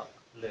dark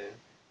blue,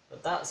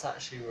 but that's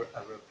actually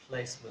a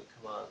replacement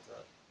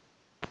commander.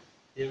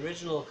 The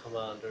original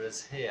commander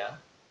is here,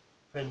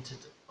 printed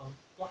on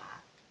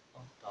black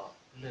on dark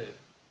blue.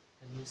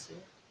 Can you see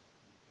it?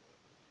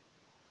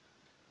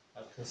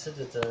 I've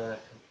considered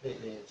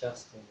completely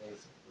adjusting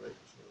these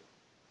original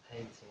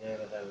painting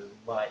over there with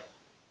white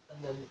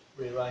and then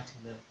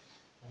rewriting them.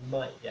 I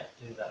might yet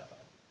do that, but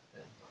I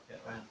don't get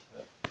around to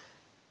it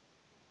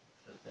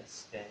for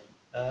this game.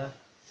 The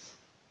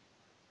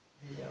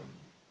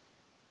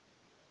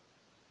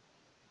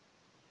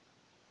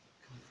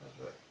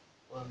Confederate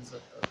ones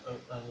are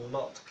a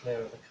lot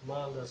clearer. The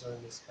commanders are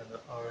in this kind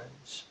of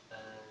orange,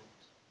 and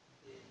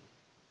the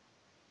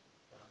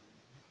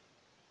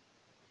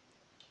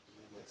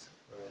units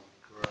are in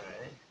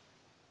grey.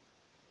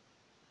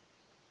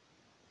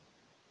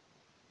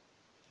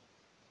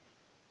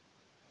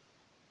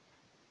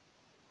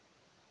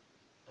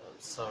 I'm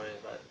sorry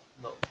about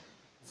not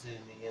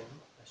zooming in.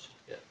 I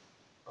should get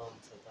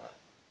onto that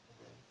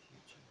in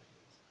future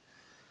videos.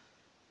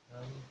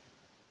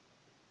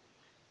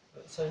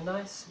 So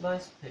nice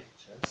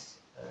pictures,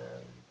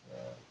 and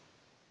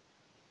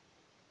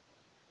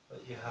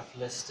what you have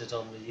listed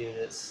on the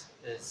units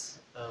is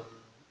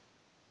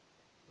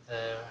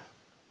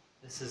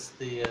this is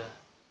the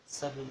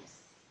 7th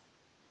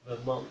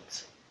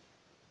Vermont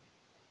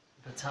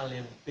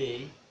Battalion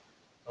B,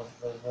 of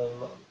the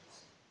Vermont,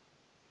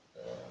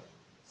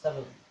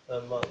 7th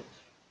Vermont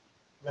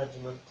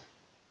Regiment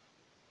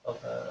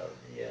of the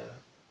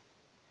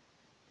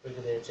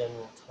Brigadier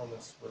General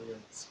Thomas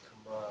Williams'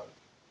 command.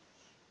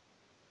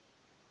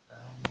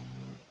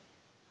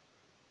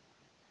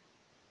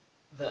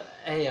 The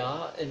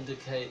AR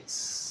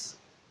indicates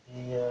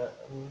the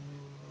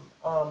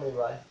army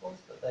rifles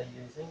that they're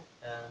using,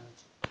 and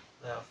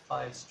there are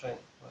 5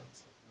 strength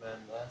points of men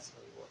there, so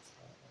what's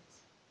that? That's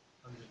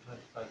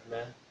 125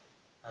 men,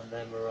 and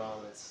their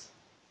morale is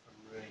from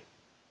Rui.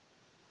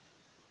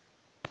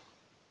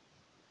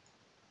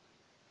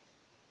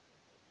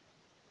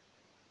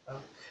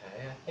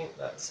 Okay, I think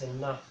that's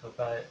enough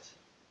about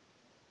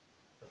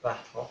the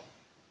battle.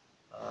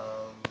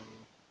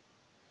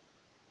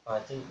 I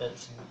didn't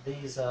mention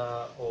these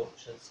are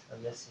orchards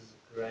and this is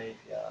a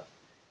graveyard.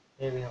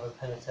 Here we have a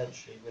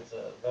penitentiary with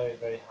very,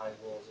 very high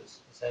walls.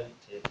 It's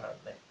empty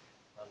apparently,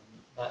 and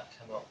that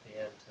cannot be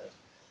entered.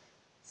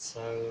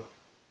 So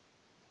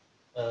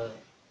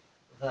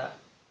that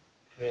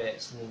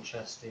creates an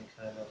interesting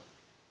kind of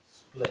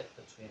split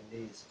between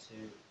these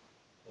two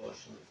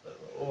portions that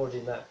were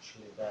already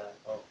naturally there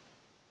of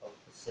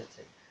the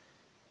city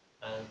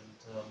and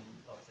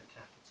of the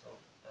capital,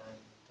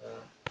 and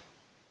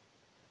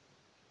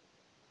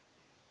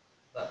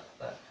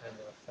that kind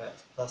of effect,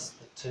 plus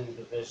the 2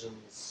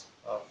 divisions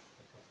of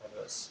the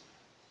Confederates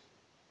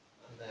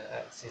and their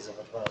axes of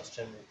advance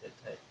generally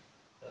dictate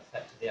the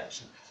effect of the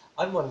action.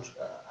 I'm wondering,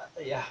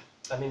 yeah,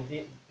 I mean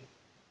the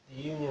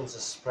Unions are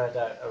spread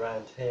out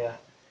around here.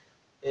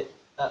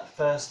 At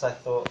first I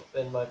thought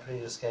in my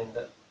previous game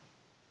that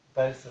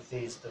both of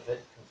these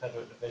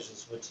Confederate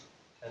divisions would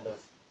kind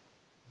of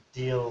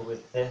deal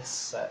with this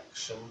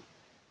section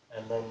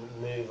and then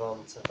move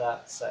on to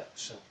that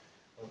section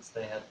once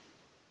they had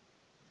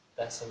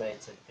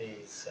decimated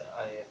these,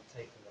 I have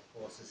taken the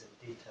forces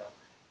in detail.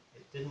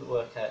 It didn't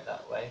work out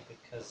that way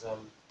because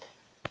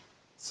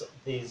so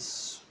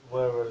these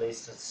were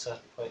released at a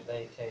certain point.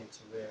 They came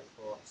to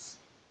reinforce.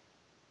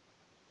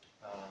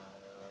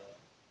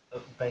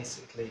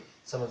 Basically,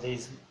 some of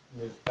these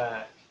moved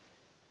back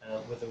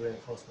with a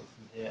reinforcement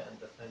from here and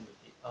defended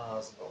the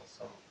arsenal,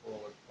 some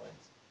forward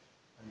points.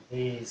 And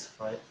these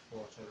fought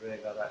a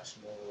rearguard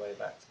action all the way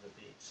back to the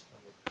beach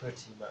and were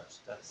pretty much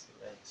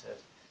decimated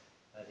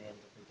by the end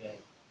of the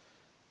game.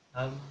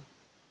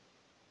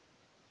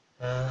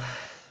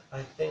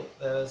 I think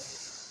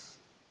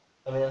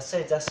I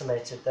say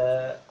decimated,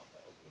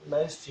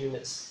 most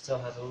units still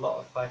had a lot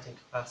of fighting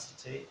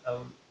capacity.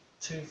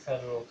 2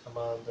 Federal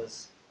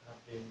commanders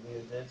have been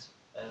wounded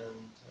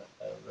and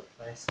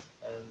replaced,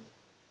 and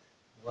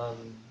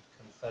 1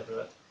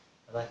 Confederate.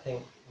 And I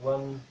think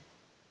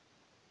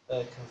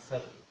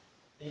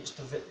each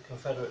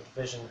Confederate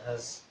division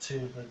has 2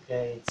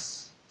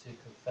 brigades, 2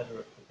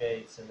 Confederate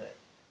brigades in it.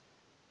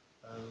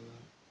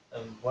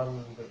 And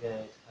 1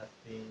 brigade had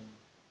been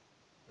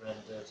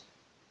rendered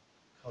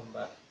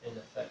combat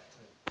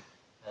ineffective,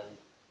 and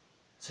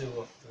 2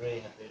 or 3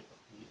 of the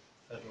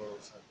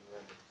Federals had been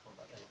rendered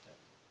combat ineffective.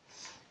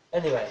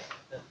 Anyway,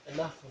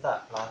 enough of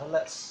that blather.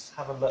 Let's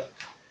have a look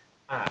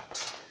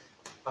at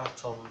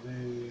Baton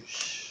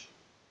Rouge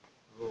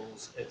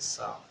rules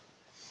itself.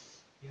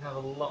 You have a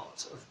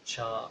lot of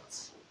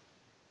charts.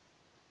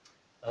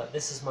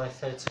 This is my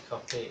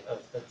photocopy of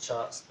the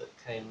charts that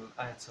came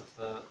out of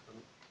the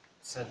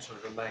centre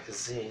of the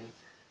magazine.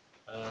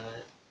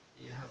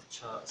 You have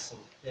charts in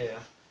here,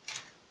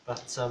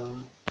 but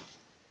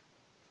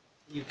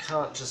you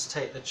can't just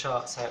take the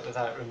charts out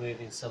without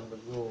removing some of the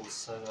rules,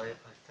 so I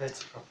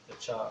photocopied the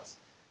charts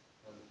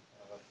and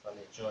have a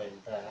funny join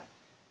there.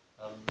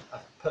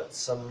 I've put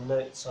some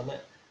notes on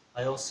it.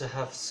 I also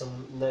have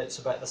some notes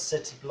about the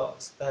city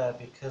blocks there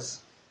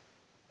because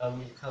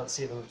you can't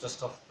see them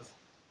just off the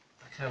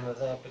camera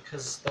there,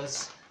 because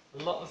there's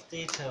a lot of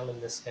detail in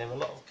this game, a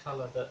lot of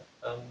colour that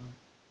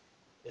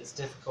it's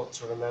difficult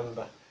to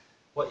remember.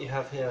 What you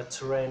have here are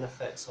terrain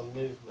effects on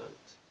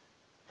movement,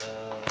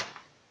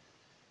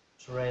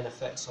 terrain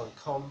effects on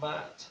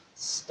combat,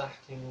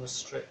 stacking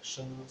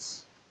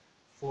restrictions,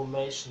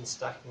 formation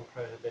stacking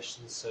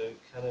prohibitions, so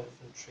can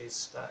infantry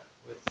stack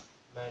with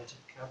mounted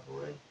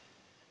cavalry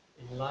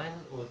in line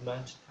or with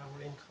mounted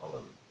cavalry in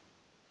column.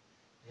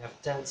 You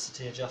have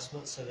density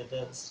adjustments, so the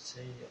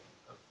density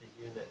of the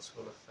units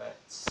will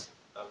affect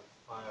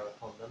fire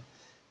upon them.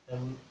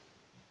 And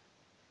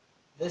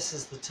this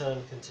is the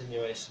turn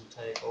continuation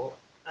table,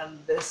 and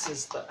this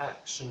is the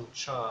action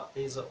chart.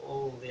 These are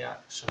all the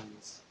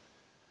actions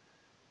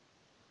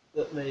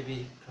that may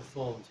be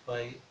performed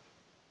by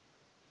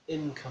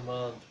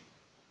in-command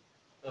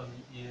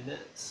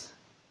units,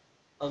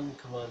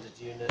 uncommanded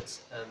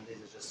units, and these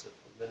are just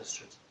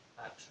administrative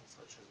actions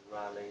such as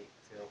rally,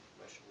 field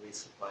promotion,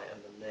 resupply,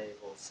 and the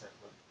naval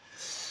segment.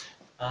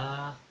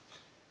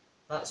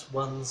 That's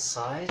one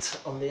side.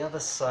 On the other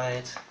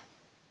side,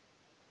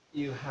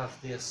 you have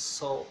the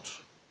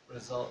assault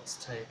results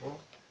table,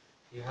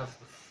 you have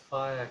the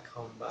fire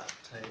combat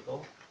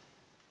table,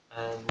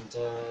 and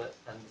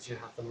you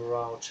have the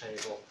morale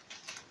table.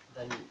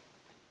 Then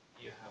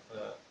you have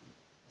a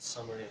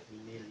summary of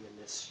the meal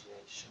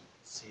initiation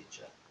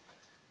procedure,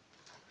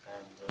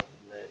 and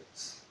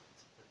notes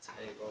to the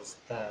tables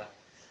there.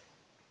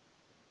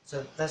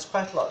 So there's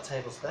quite a lot of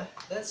tables there.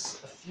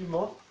 There's a few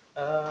more.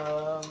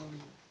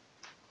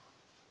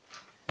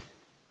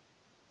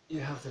 You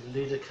have the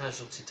leader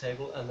casualty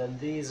table, and then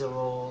these are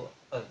all,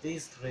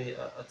 these three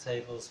are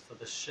tables for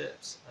the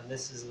ships, and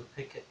this is the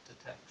picket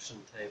detection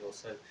table.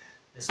 So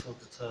this will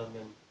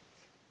determine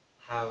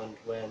how and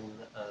when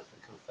the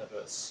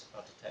Confederates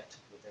are detected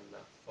within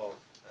that fog,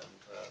 and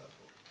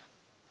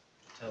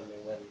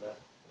determining when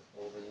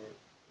all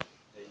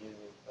the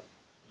Union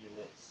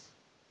units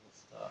will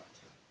start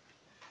to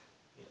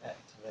be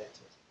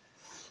activated.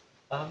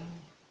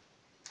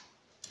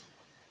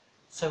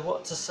 So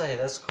what to say?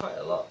 There's quite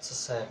a lot to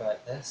say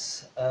about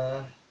this.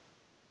 I'll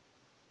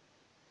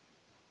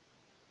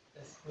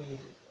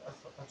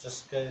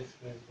just go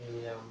through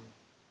the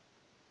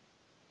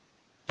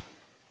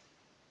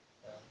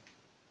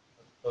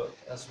book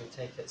as we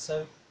take it.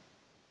 So,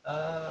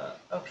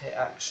 okay,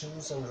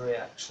 actions and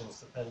reactions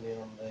depending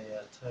on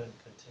the turn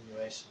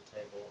continuation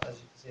table. As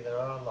you can see, there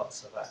are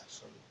lots of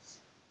actions,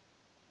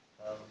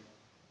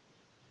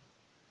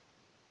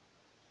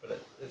 but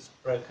it's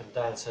broken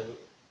down. So,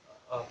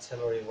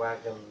 artillery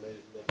wagon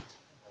movement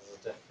has a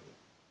different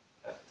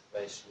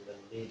activation than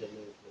leader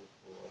movement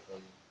or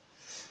than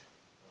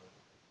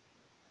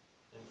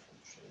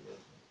infantry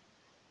movement.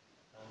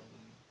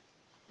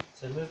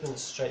 So movement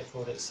is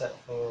straightforward except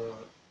for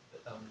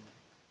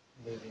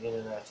moving in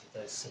and out of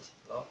those city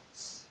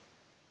blocks.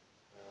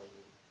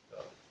 You've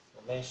got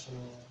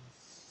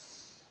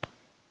formations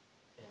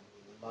in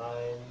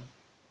line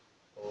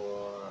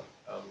or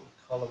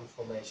column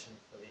formation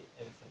for the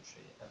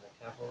infantry and the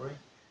cavalry.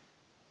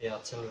 The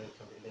artillery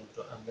can be limited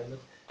or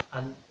unlimited.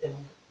 And in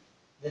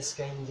this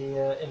game,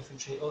 the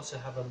infantry also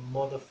have a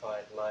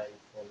modified line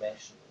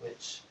formation,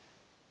 which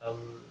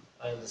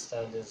I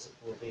understand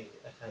will be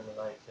a kind of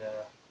like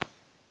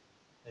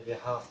maybe a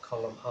half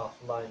column, half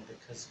line,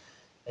 because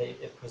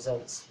it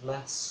presents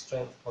less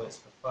strength points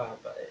for fire,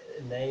 but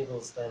it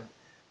enables them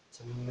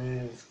to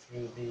move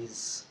through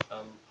these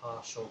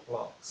partial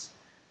blocks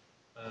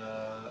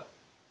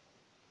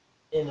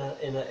in a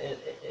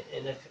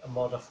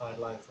modified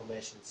line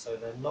formation. So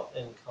they're not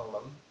in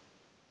column,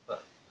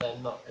 but they're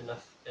not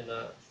in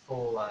a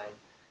full line.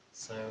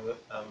 So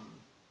a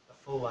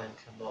full line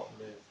cannot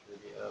move through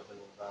the urban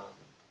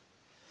environment.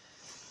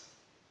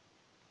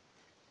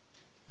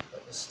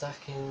 But the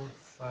stacking,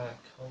 fire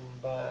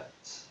combat.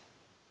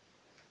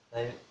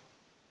 Now,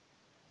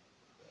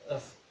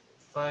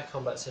 fire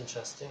combat's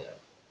interesting.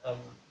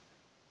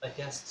 I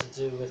guess to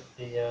do with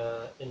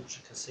the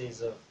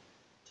intricacies of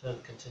turn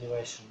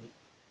continuation.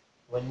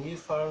 When you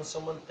fire on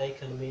someone, they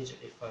can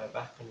immediately fire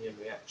back on your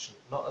reaction,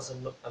 not as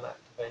an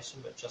activation,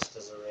 but just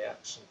as a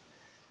reaction.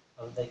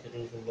 And they could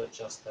even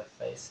adjust their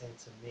facing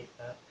to meet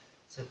that.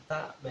 So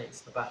that makes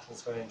the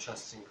battles very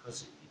interesting,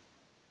 because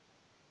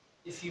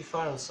if you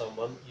fire on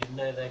someone, you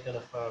know they're going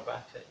to fire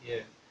back at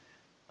you.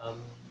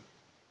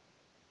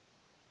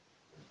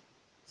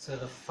 So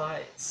the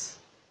fights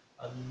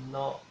are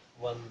not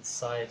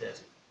one-sided,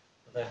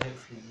 although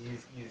hopefully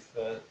you've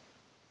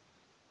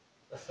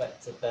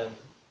affected them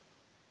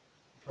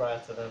prior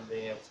to them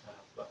being able to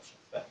have much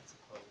effect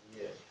upon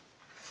you.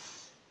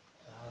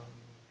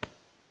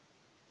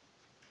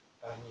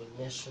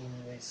 Ammunition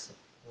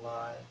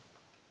resupply.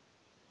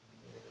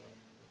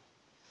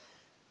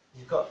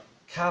 You've got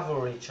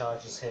cavalry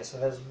charges here, so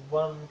there's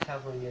one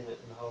cavalry unit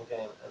in the whole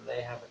game, and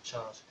they have a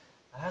charge.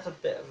 I had a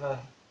bit of a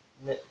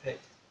nitpick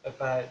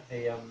about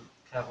the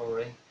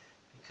cavalry,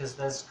 because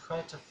there's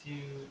quite a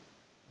few,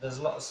 there's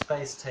a lot of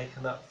space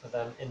taken up for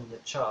them in the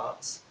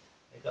charts.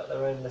 They've got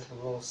their own little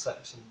rules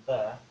section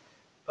there,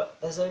 but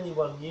there's only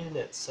one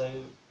unit, so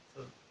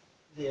for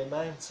the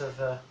amount of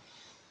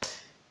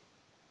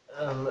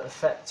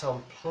effect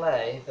on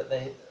play that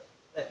they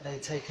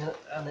take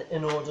an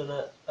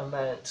inordinate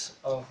amount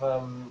of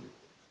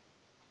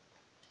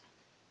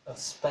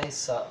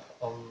space up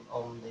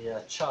on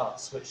the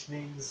charts, which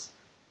means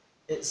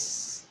it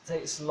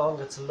takes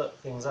longer to look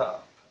things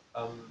up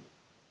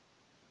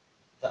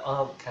that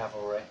aren't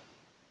cavalry.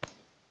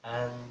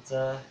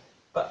 And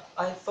but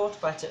I thought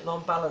about it, and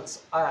on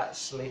balance, I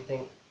actually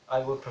think I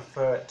would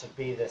prefer it to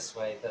be this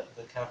way, that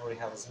the cavalry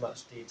have as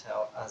much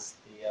detail as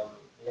the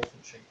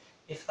infantry.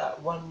 If that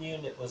one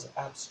unit was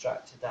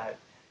abstracted out,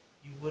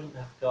 you wouldn't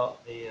have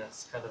got the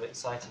kind of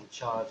exciting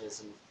charges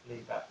and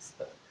fleabacks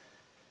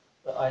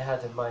that I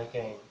had in my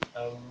game.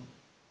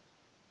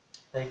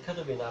 They could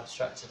have been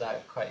abstracted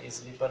out quite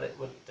easily, but it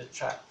would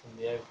detract from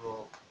the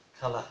overall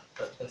colour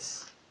that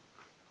this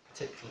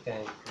particular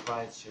game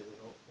provides you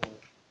with all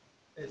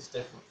its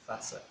different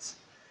facets.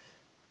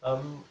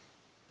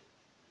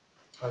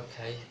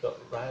 Okay, you've got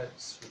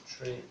routes,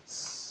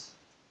 retreats,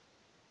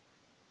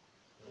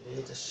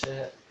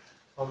 leadership,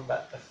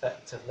 combat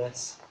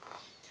effectiveness,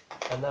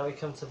 and now we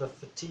come to the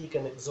fatigue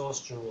and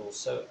exhaustion rules.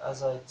 So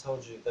as I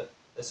told you, that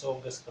this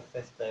August the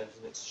 5th day was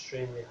an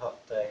extremely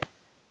hot day,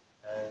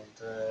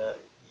 and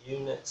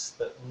units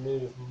that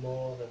move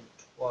more than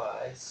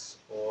twice,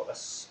 or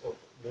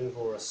move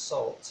or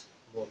assault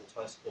more than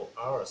twice, or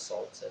are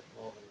assaulted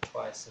more than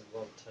twice in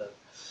one turn,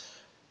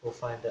 will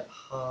find it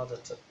harder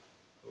to,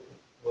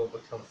 will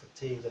become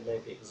fatigued and may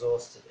be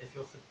exhausted. If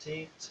you're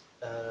fatigued,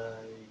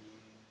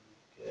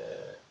 you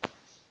get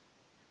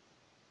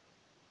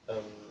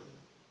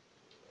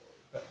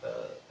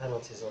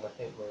penalties on, I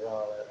think,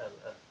 morale and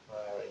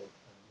firing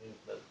and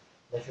movement.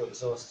 And if you're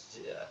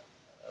exhausted, you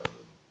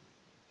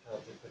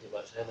can't do pretty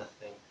much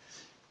anything.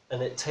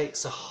 And it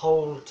takes a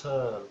whole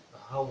turn, a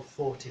whole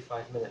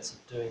 45 minutes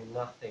of doing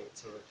nothing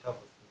to recover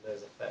from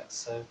those effects.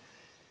 So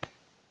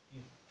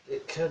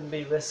it can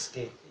be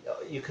risky.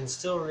 You can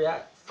still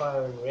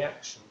fire in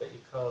reaction, but you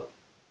can't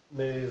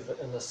move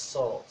and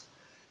assault.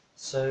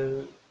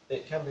 So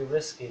it can be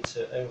risky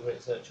to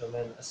overexert your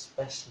men,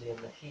 especially in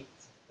the heat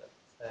that's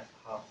there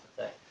for half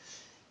a day.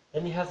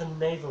 Then you have the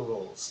naval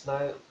rules.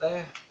 Now,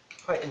 they're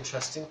quite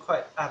interesting,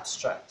 quite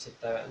abstracted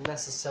though, and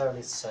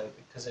necessarily so,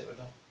 because it would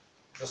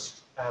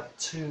just add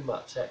too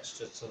much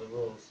extra to the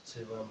rules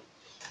to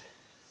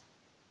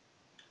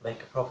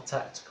make a proper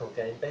tactical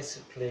game.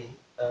 Basically,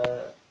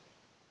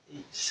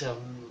 each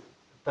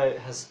boat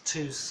has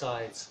two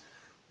sides.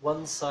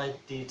 One side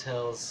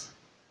details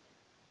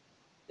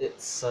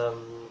its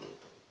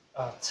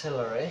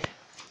artillery,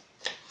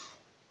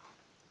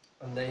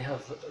 and they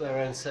have their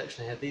own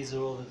section here. These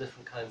are all the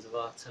different kinds of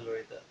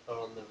artillery that are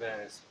on the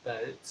various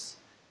boats.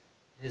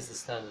 Here's the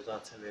standard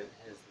artillery, and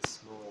here's the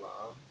small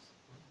arms.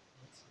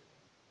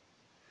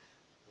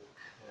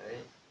 Okay.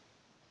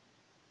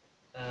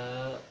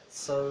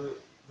 So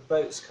the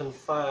boats can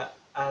fire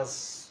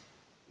as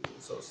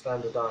sort of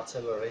standard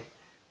artillery,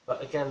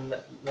 but again,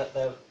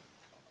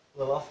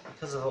 will often,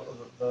 because of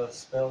the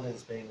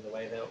buildings being in the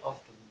way, they'll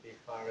often be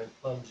firing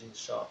plunging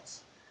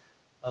shots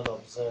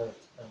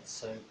unobserved, and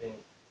so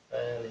being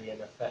fairly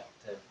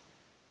ineffective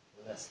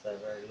unless they're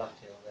very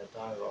lucky on their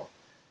die roll.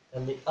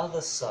 And the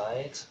other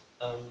side,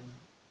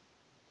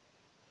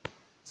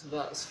 so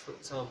that's, for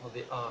example,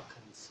 the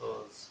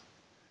Arkansas.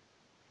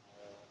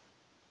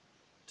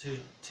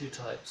 Two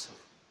types of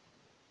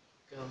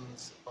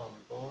guns on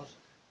board.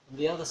 And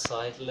the other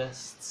side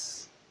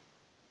lists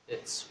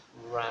its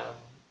ram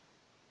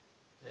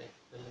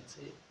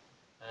capability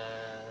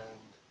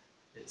and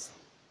its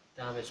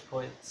damage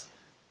points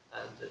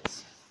and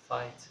its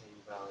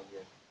fighting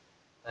value.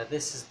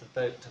 This is the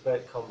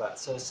boat-to-boat combat.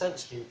 So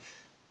essentially,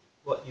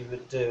 what you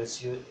would do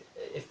is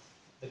if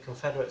the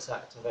Confederates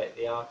activate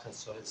the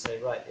Arkansas, you'd say,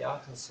 right, the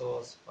Arkansas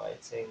is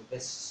fighting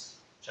this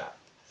chap,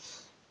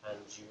 and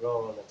you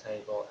roll on the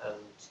table, and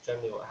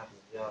generally what happens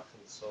is the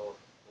Arkansas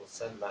will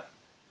send that,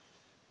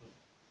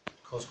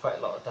 cause quite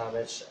a lot of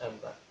damage,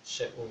 and that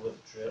ship will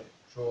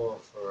withdraw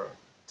for a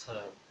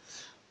turn.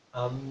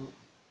 And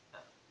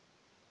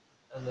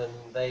then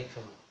they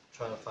can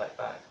try and fight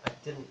back. I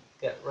didn't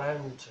get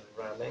round to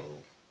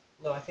ramming.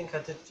 No, I think I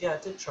did. Yeah, I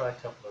did try a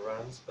couple of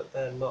rams, but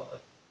they're not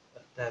a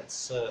dead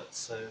cert,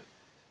 so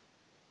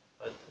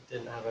I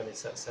didn't have any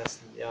success,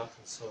 and the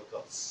Arkansas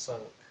got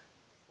sunk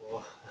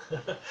before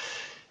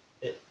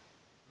it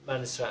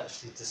managed to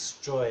actually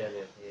destroy any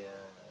of the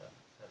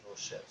Federal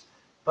ships.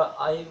 But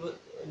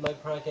in my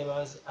prior game, I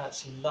was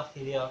actually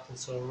lucky the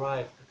Arkansas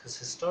arrived, because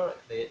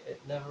historically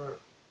it never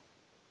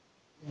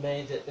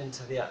made it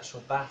into the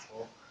actual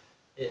battle.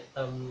 It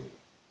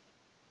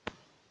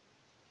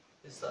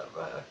is that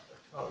right? I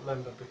can't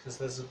remember, because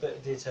there's a bit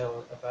of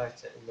detail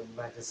about it in the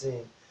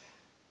magazine.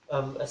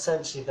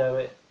 Essentially,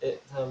 though,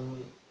 it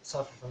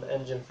suffered from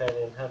engine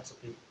failure and had to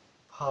be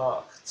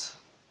parked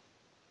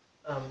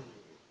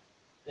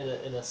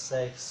in a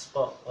safe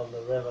spot on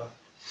the river,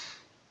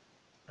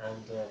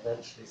 and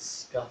eventually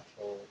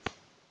scuttled.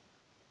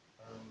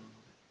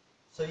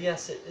 So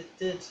yes, it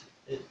did.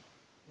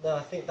 No,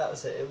 I think that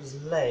was it. It was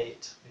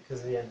late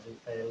because of the engine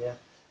failure,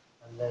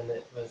 and then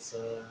it was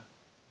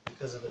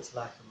because of its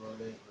lack of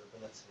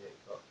manoeuvrability,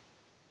 it got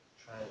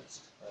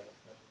trounced by the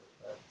Federal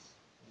boats,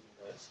 even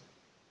though it's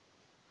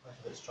quite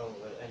a bit stronger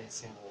than any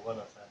single one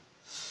of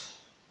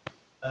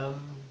them.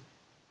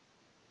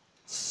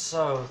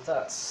 So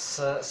that's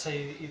so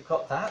you've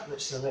got that,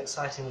 which is an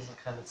exciting little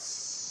kind of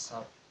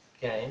sub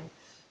game.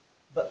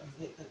 But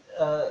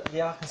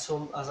the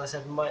Arkansas, as I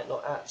said, might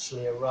not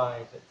actually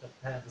arrive. It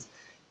depends.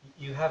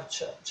 You have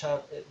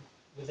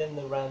within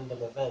the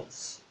random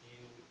events.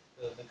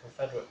 The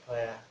Confederate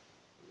player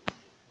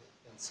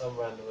in some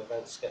random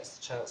events gets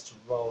the chance to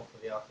roll for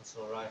the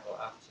Arkansas arrival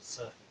after a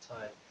certain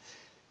time.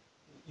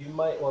 You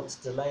might want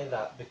to delay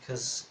that,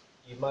 because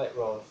you might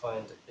roll and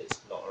find it's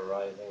not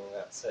arriving.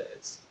 That's it.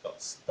 It's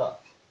got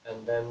stuck,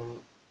 and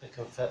then the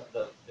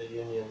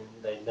Union,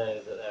 they know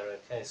that they're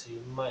okay. So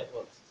you might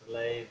want to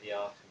delay the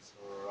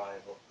Arkansas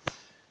arrival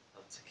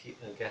to keep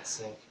them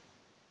guessing.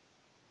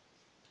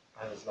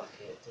 I was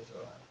lucky it did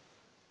arrive,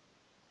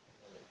 and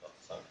then it got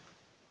sunk.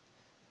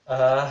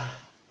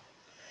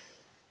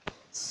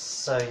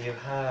 So you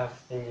have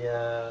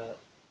the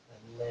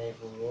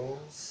naval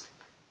rules,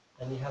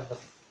 and you have the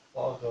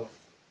fog of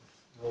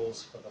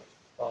rules for the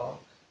fog.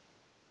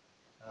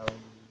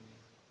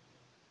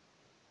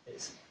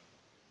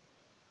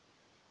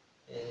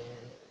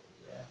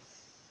 Yes.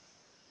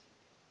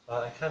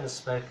 I kind of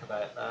spoke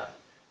about that.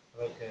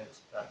 I won't go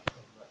into that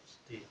in much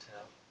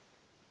detail.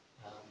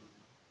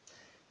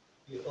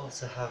 You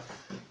also have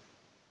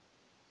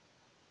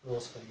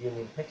rules for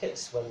Union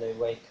pickets when they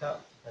wake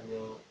up, and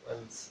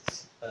when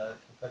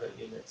Confederate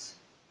units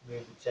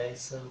move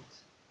adjacent,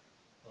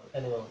 or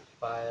anyone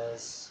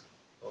fires,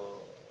 or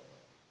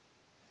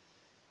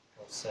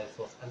so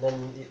forth. And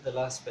then the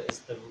last bit is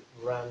the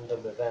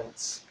random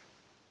events,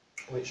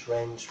 which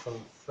range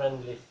from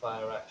friendly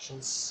fire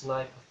actions,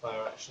 sniper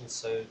fire actions,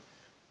 so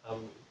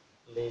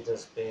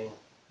leaders being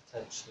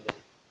potentially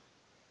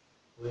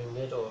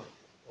wounded or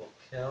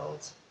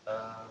killed,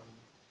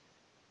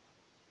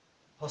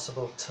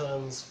 possible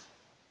turns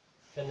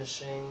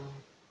finishing,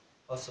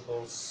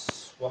 possible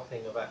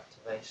swapping of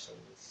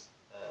activations,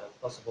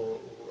 possible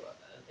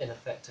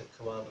ineffective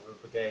command of a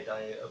brigade,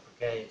 i.e. a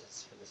brigade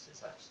has finished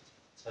its actions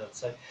for the turn.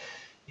 So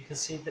you can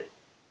see that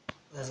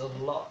there's a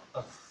lot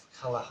of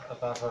colour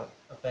above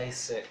a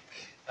basic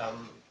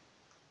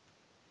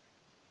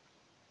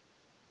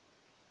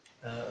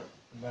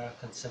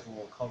American Civil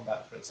War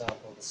combat, for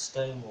example, the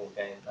Stonewall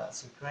game.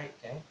 That's a great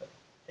game, but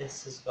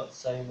this has got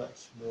so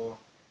much more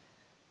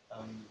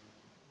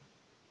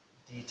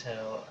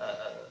detail,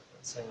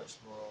 so much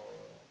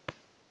more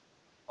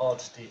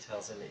odd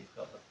details in it. You've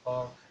got the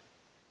fog,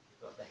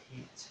 you've got the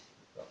heat,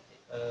 you've got the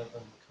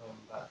urban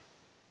combat,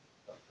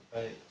 you've got the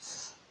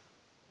boats,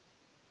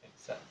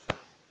 etc.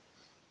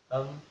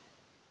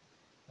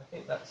 I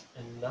think that's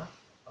enough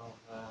of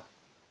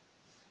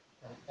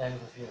an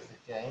overview of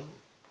the game.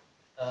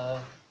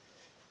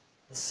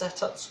 The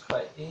setup's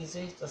quite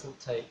easy, doesn't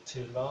take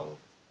too long.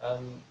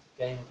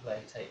 Gameplay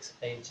takes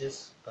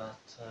ages, but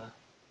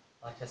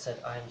like I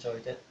said, I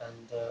enjoyed it,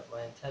 and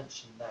my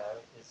intention now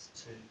is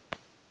to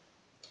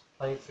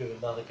play through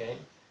another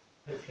game.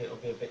 Hopefully it'll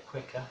be a bit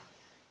quicker,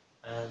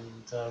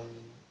 and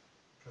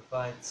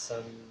provide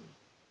some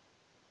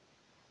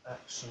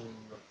action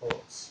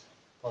reports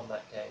on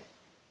that game,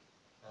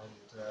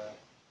 and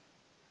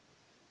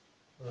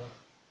we'll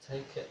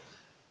take it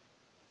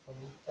from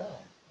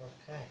there.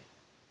 Okay,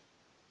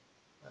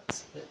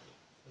 that's it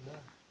for now.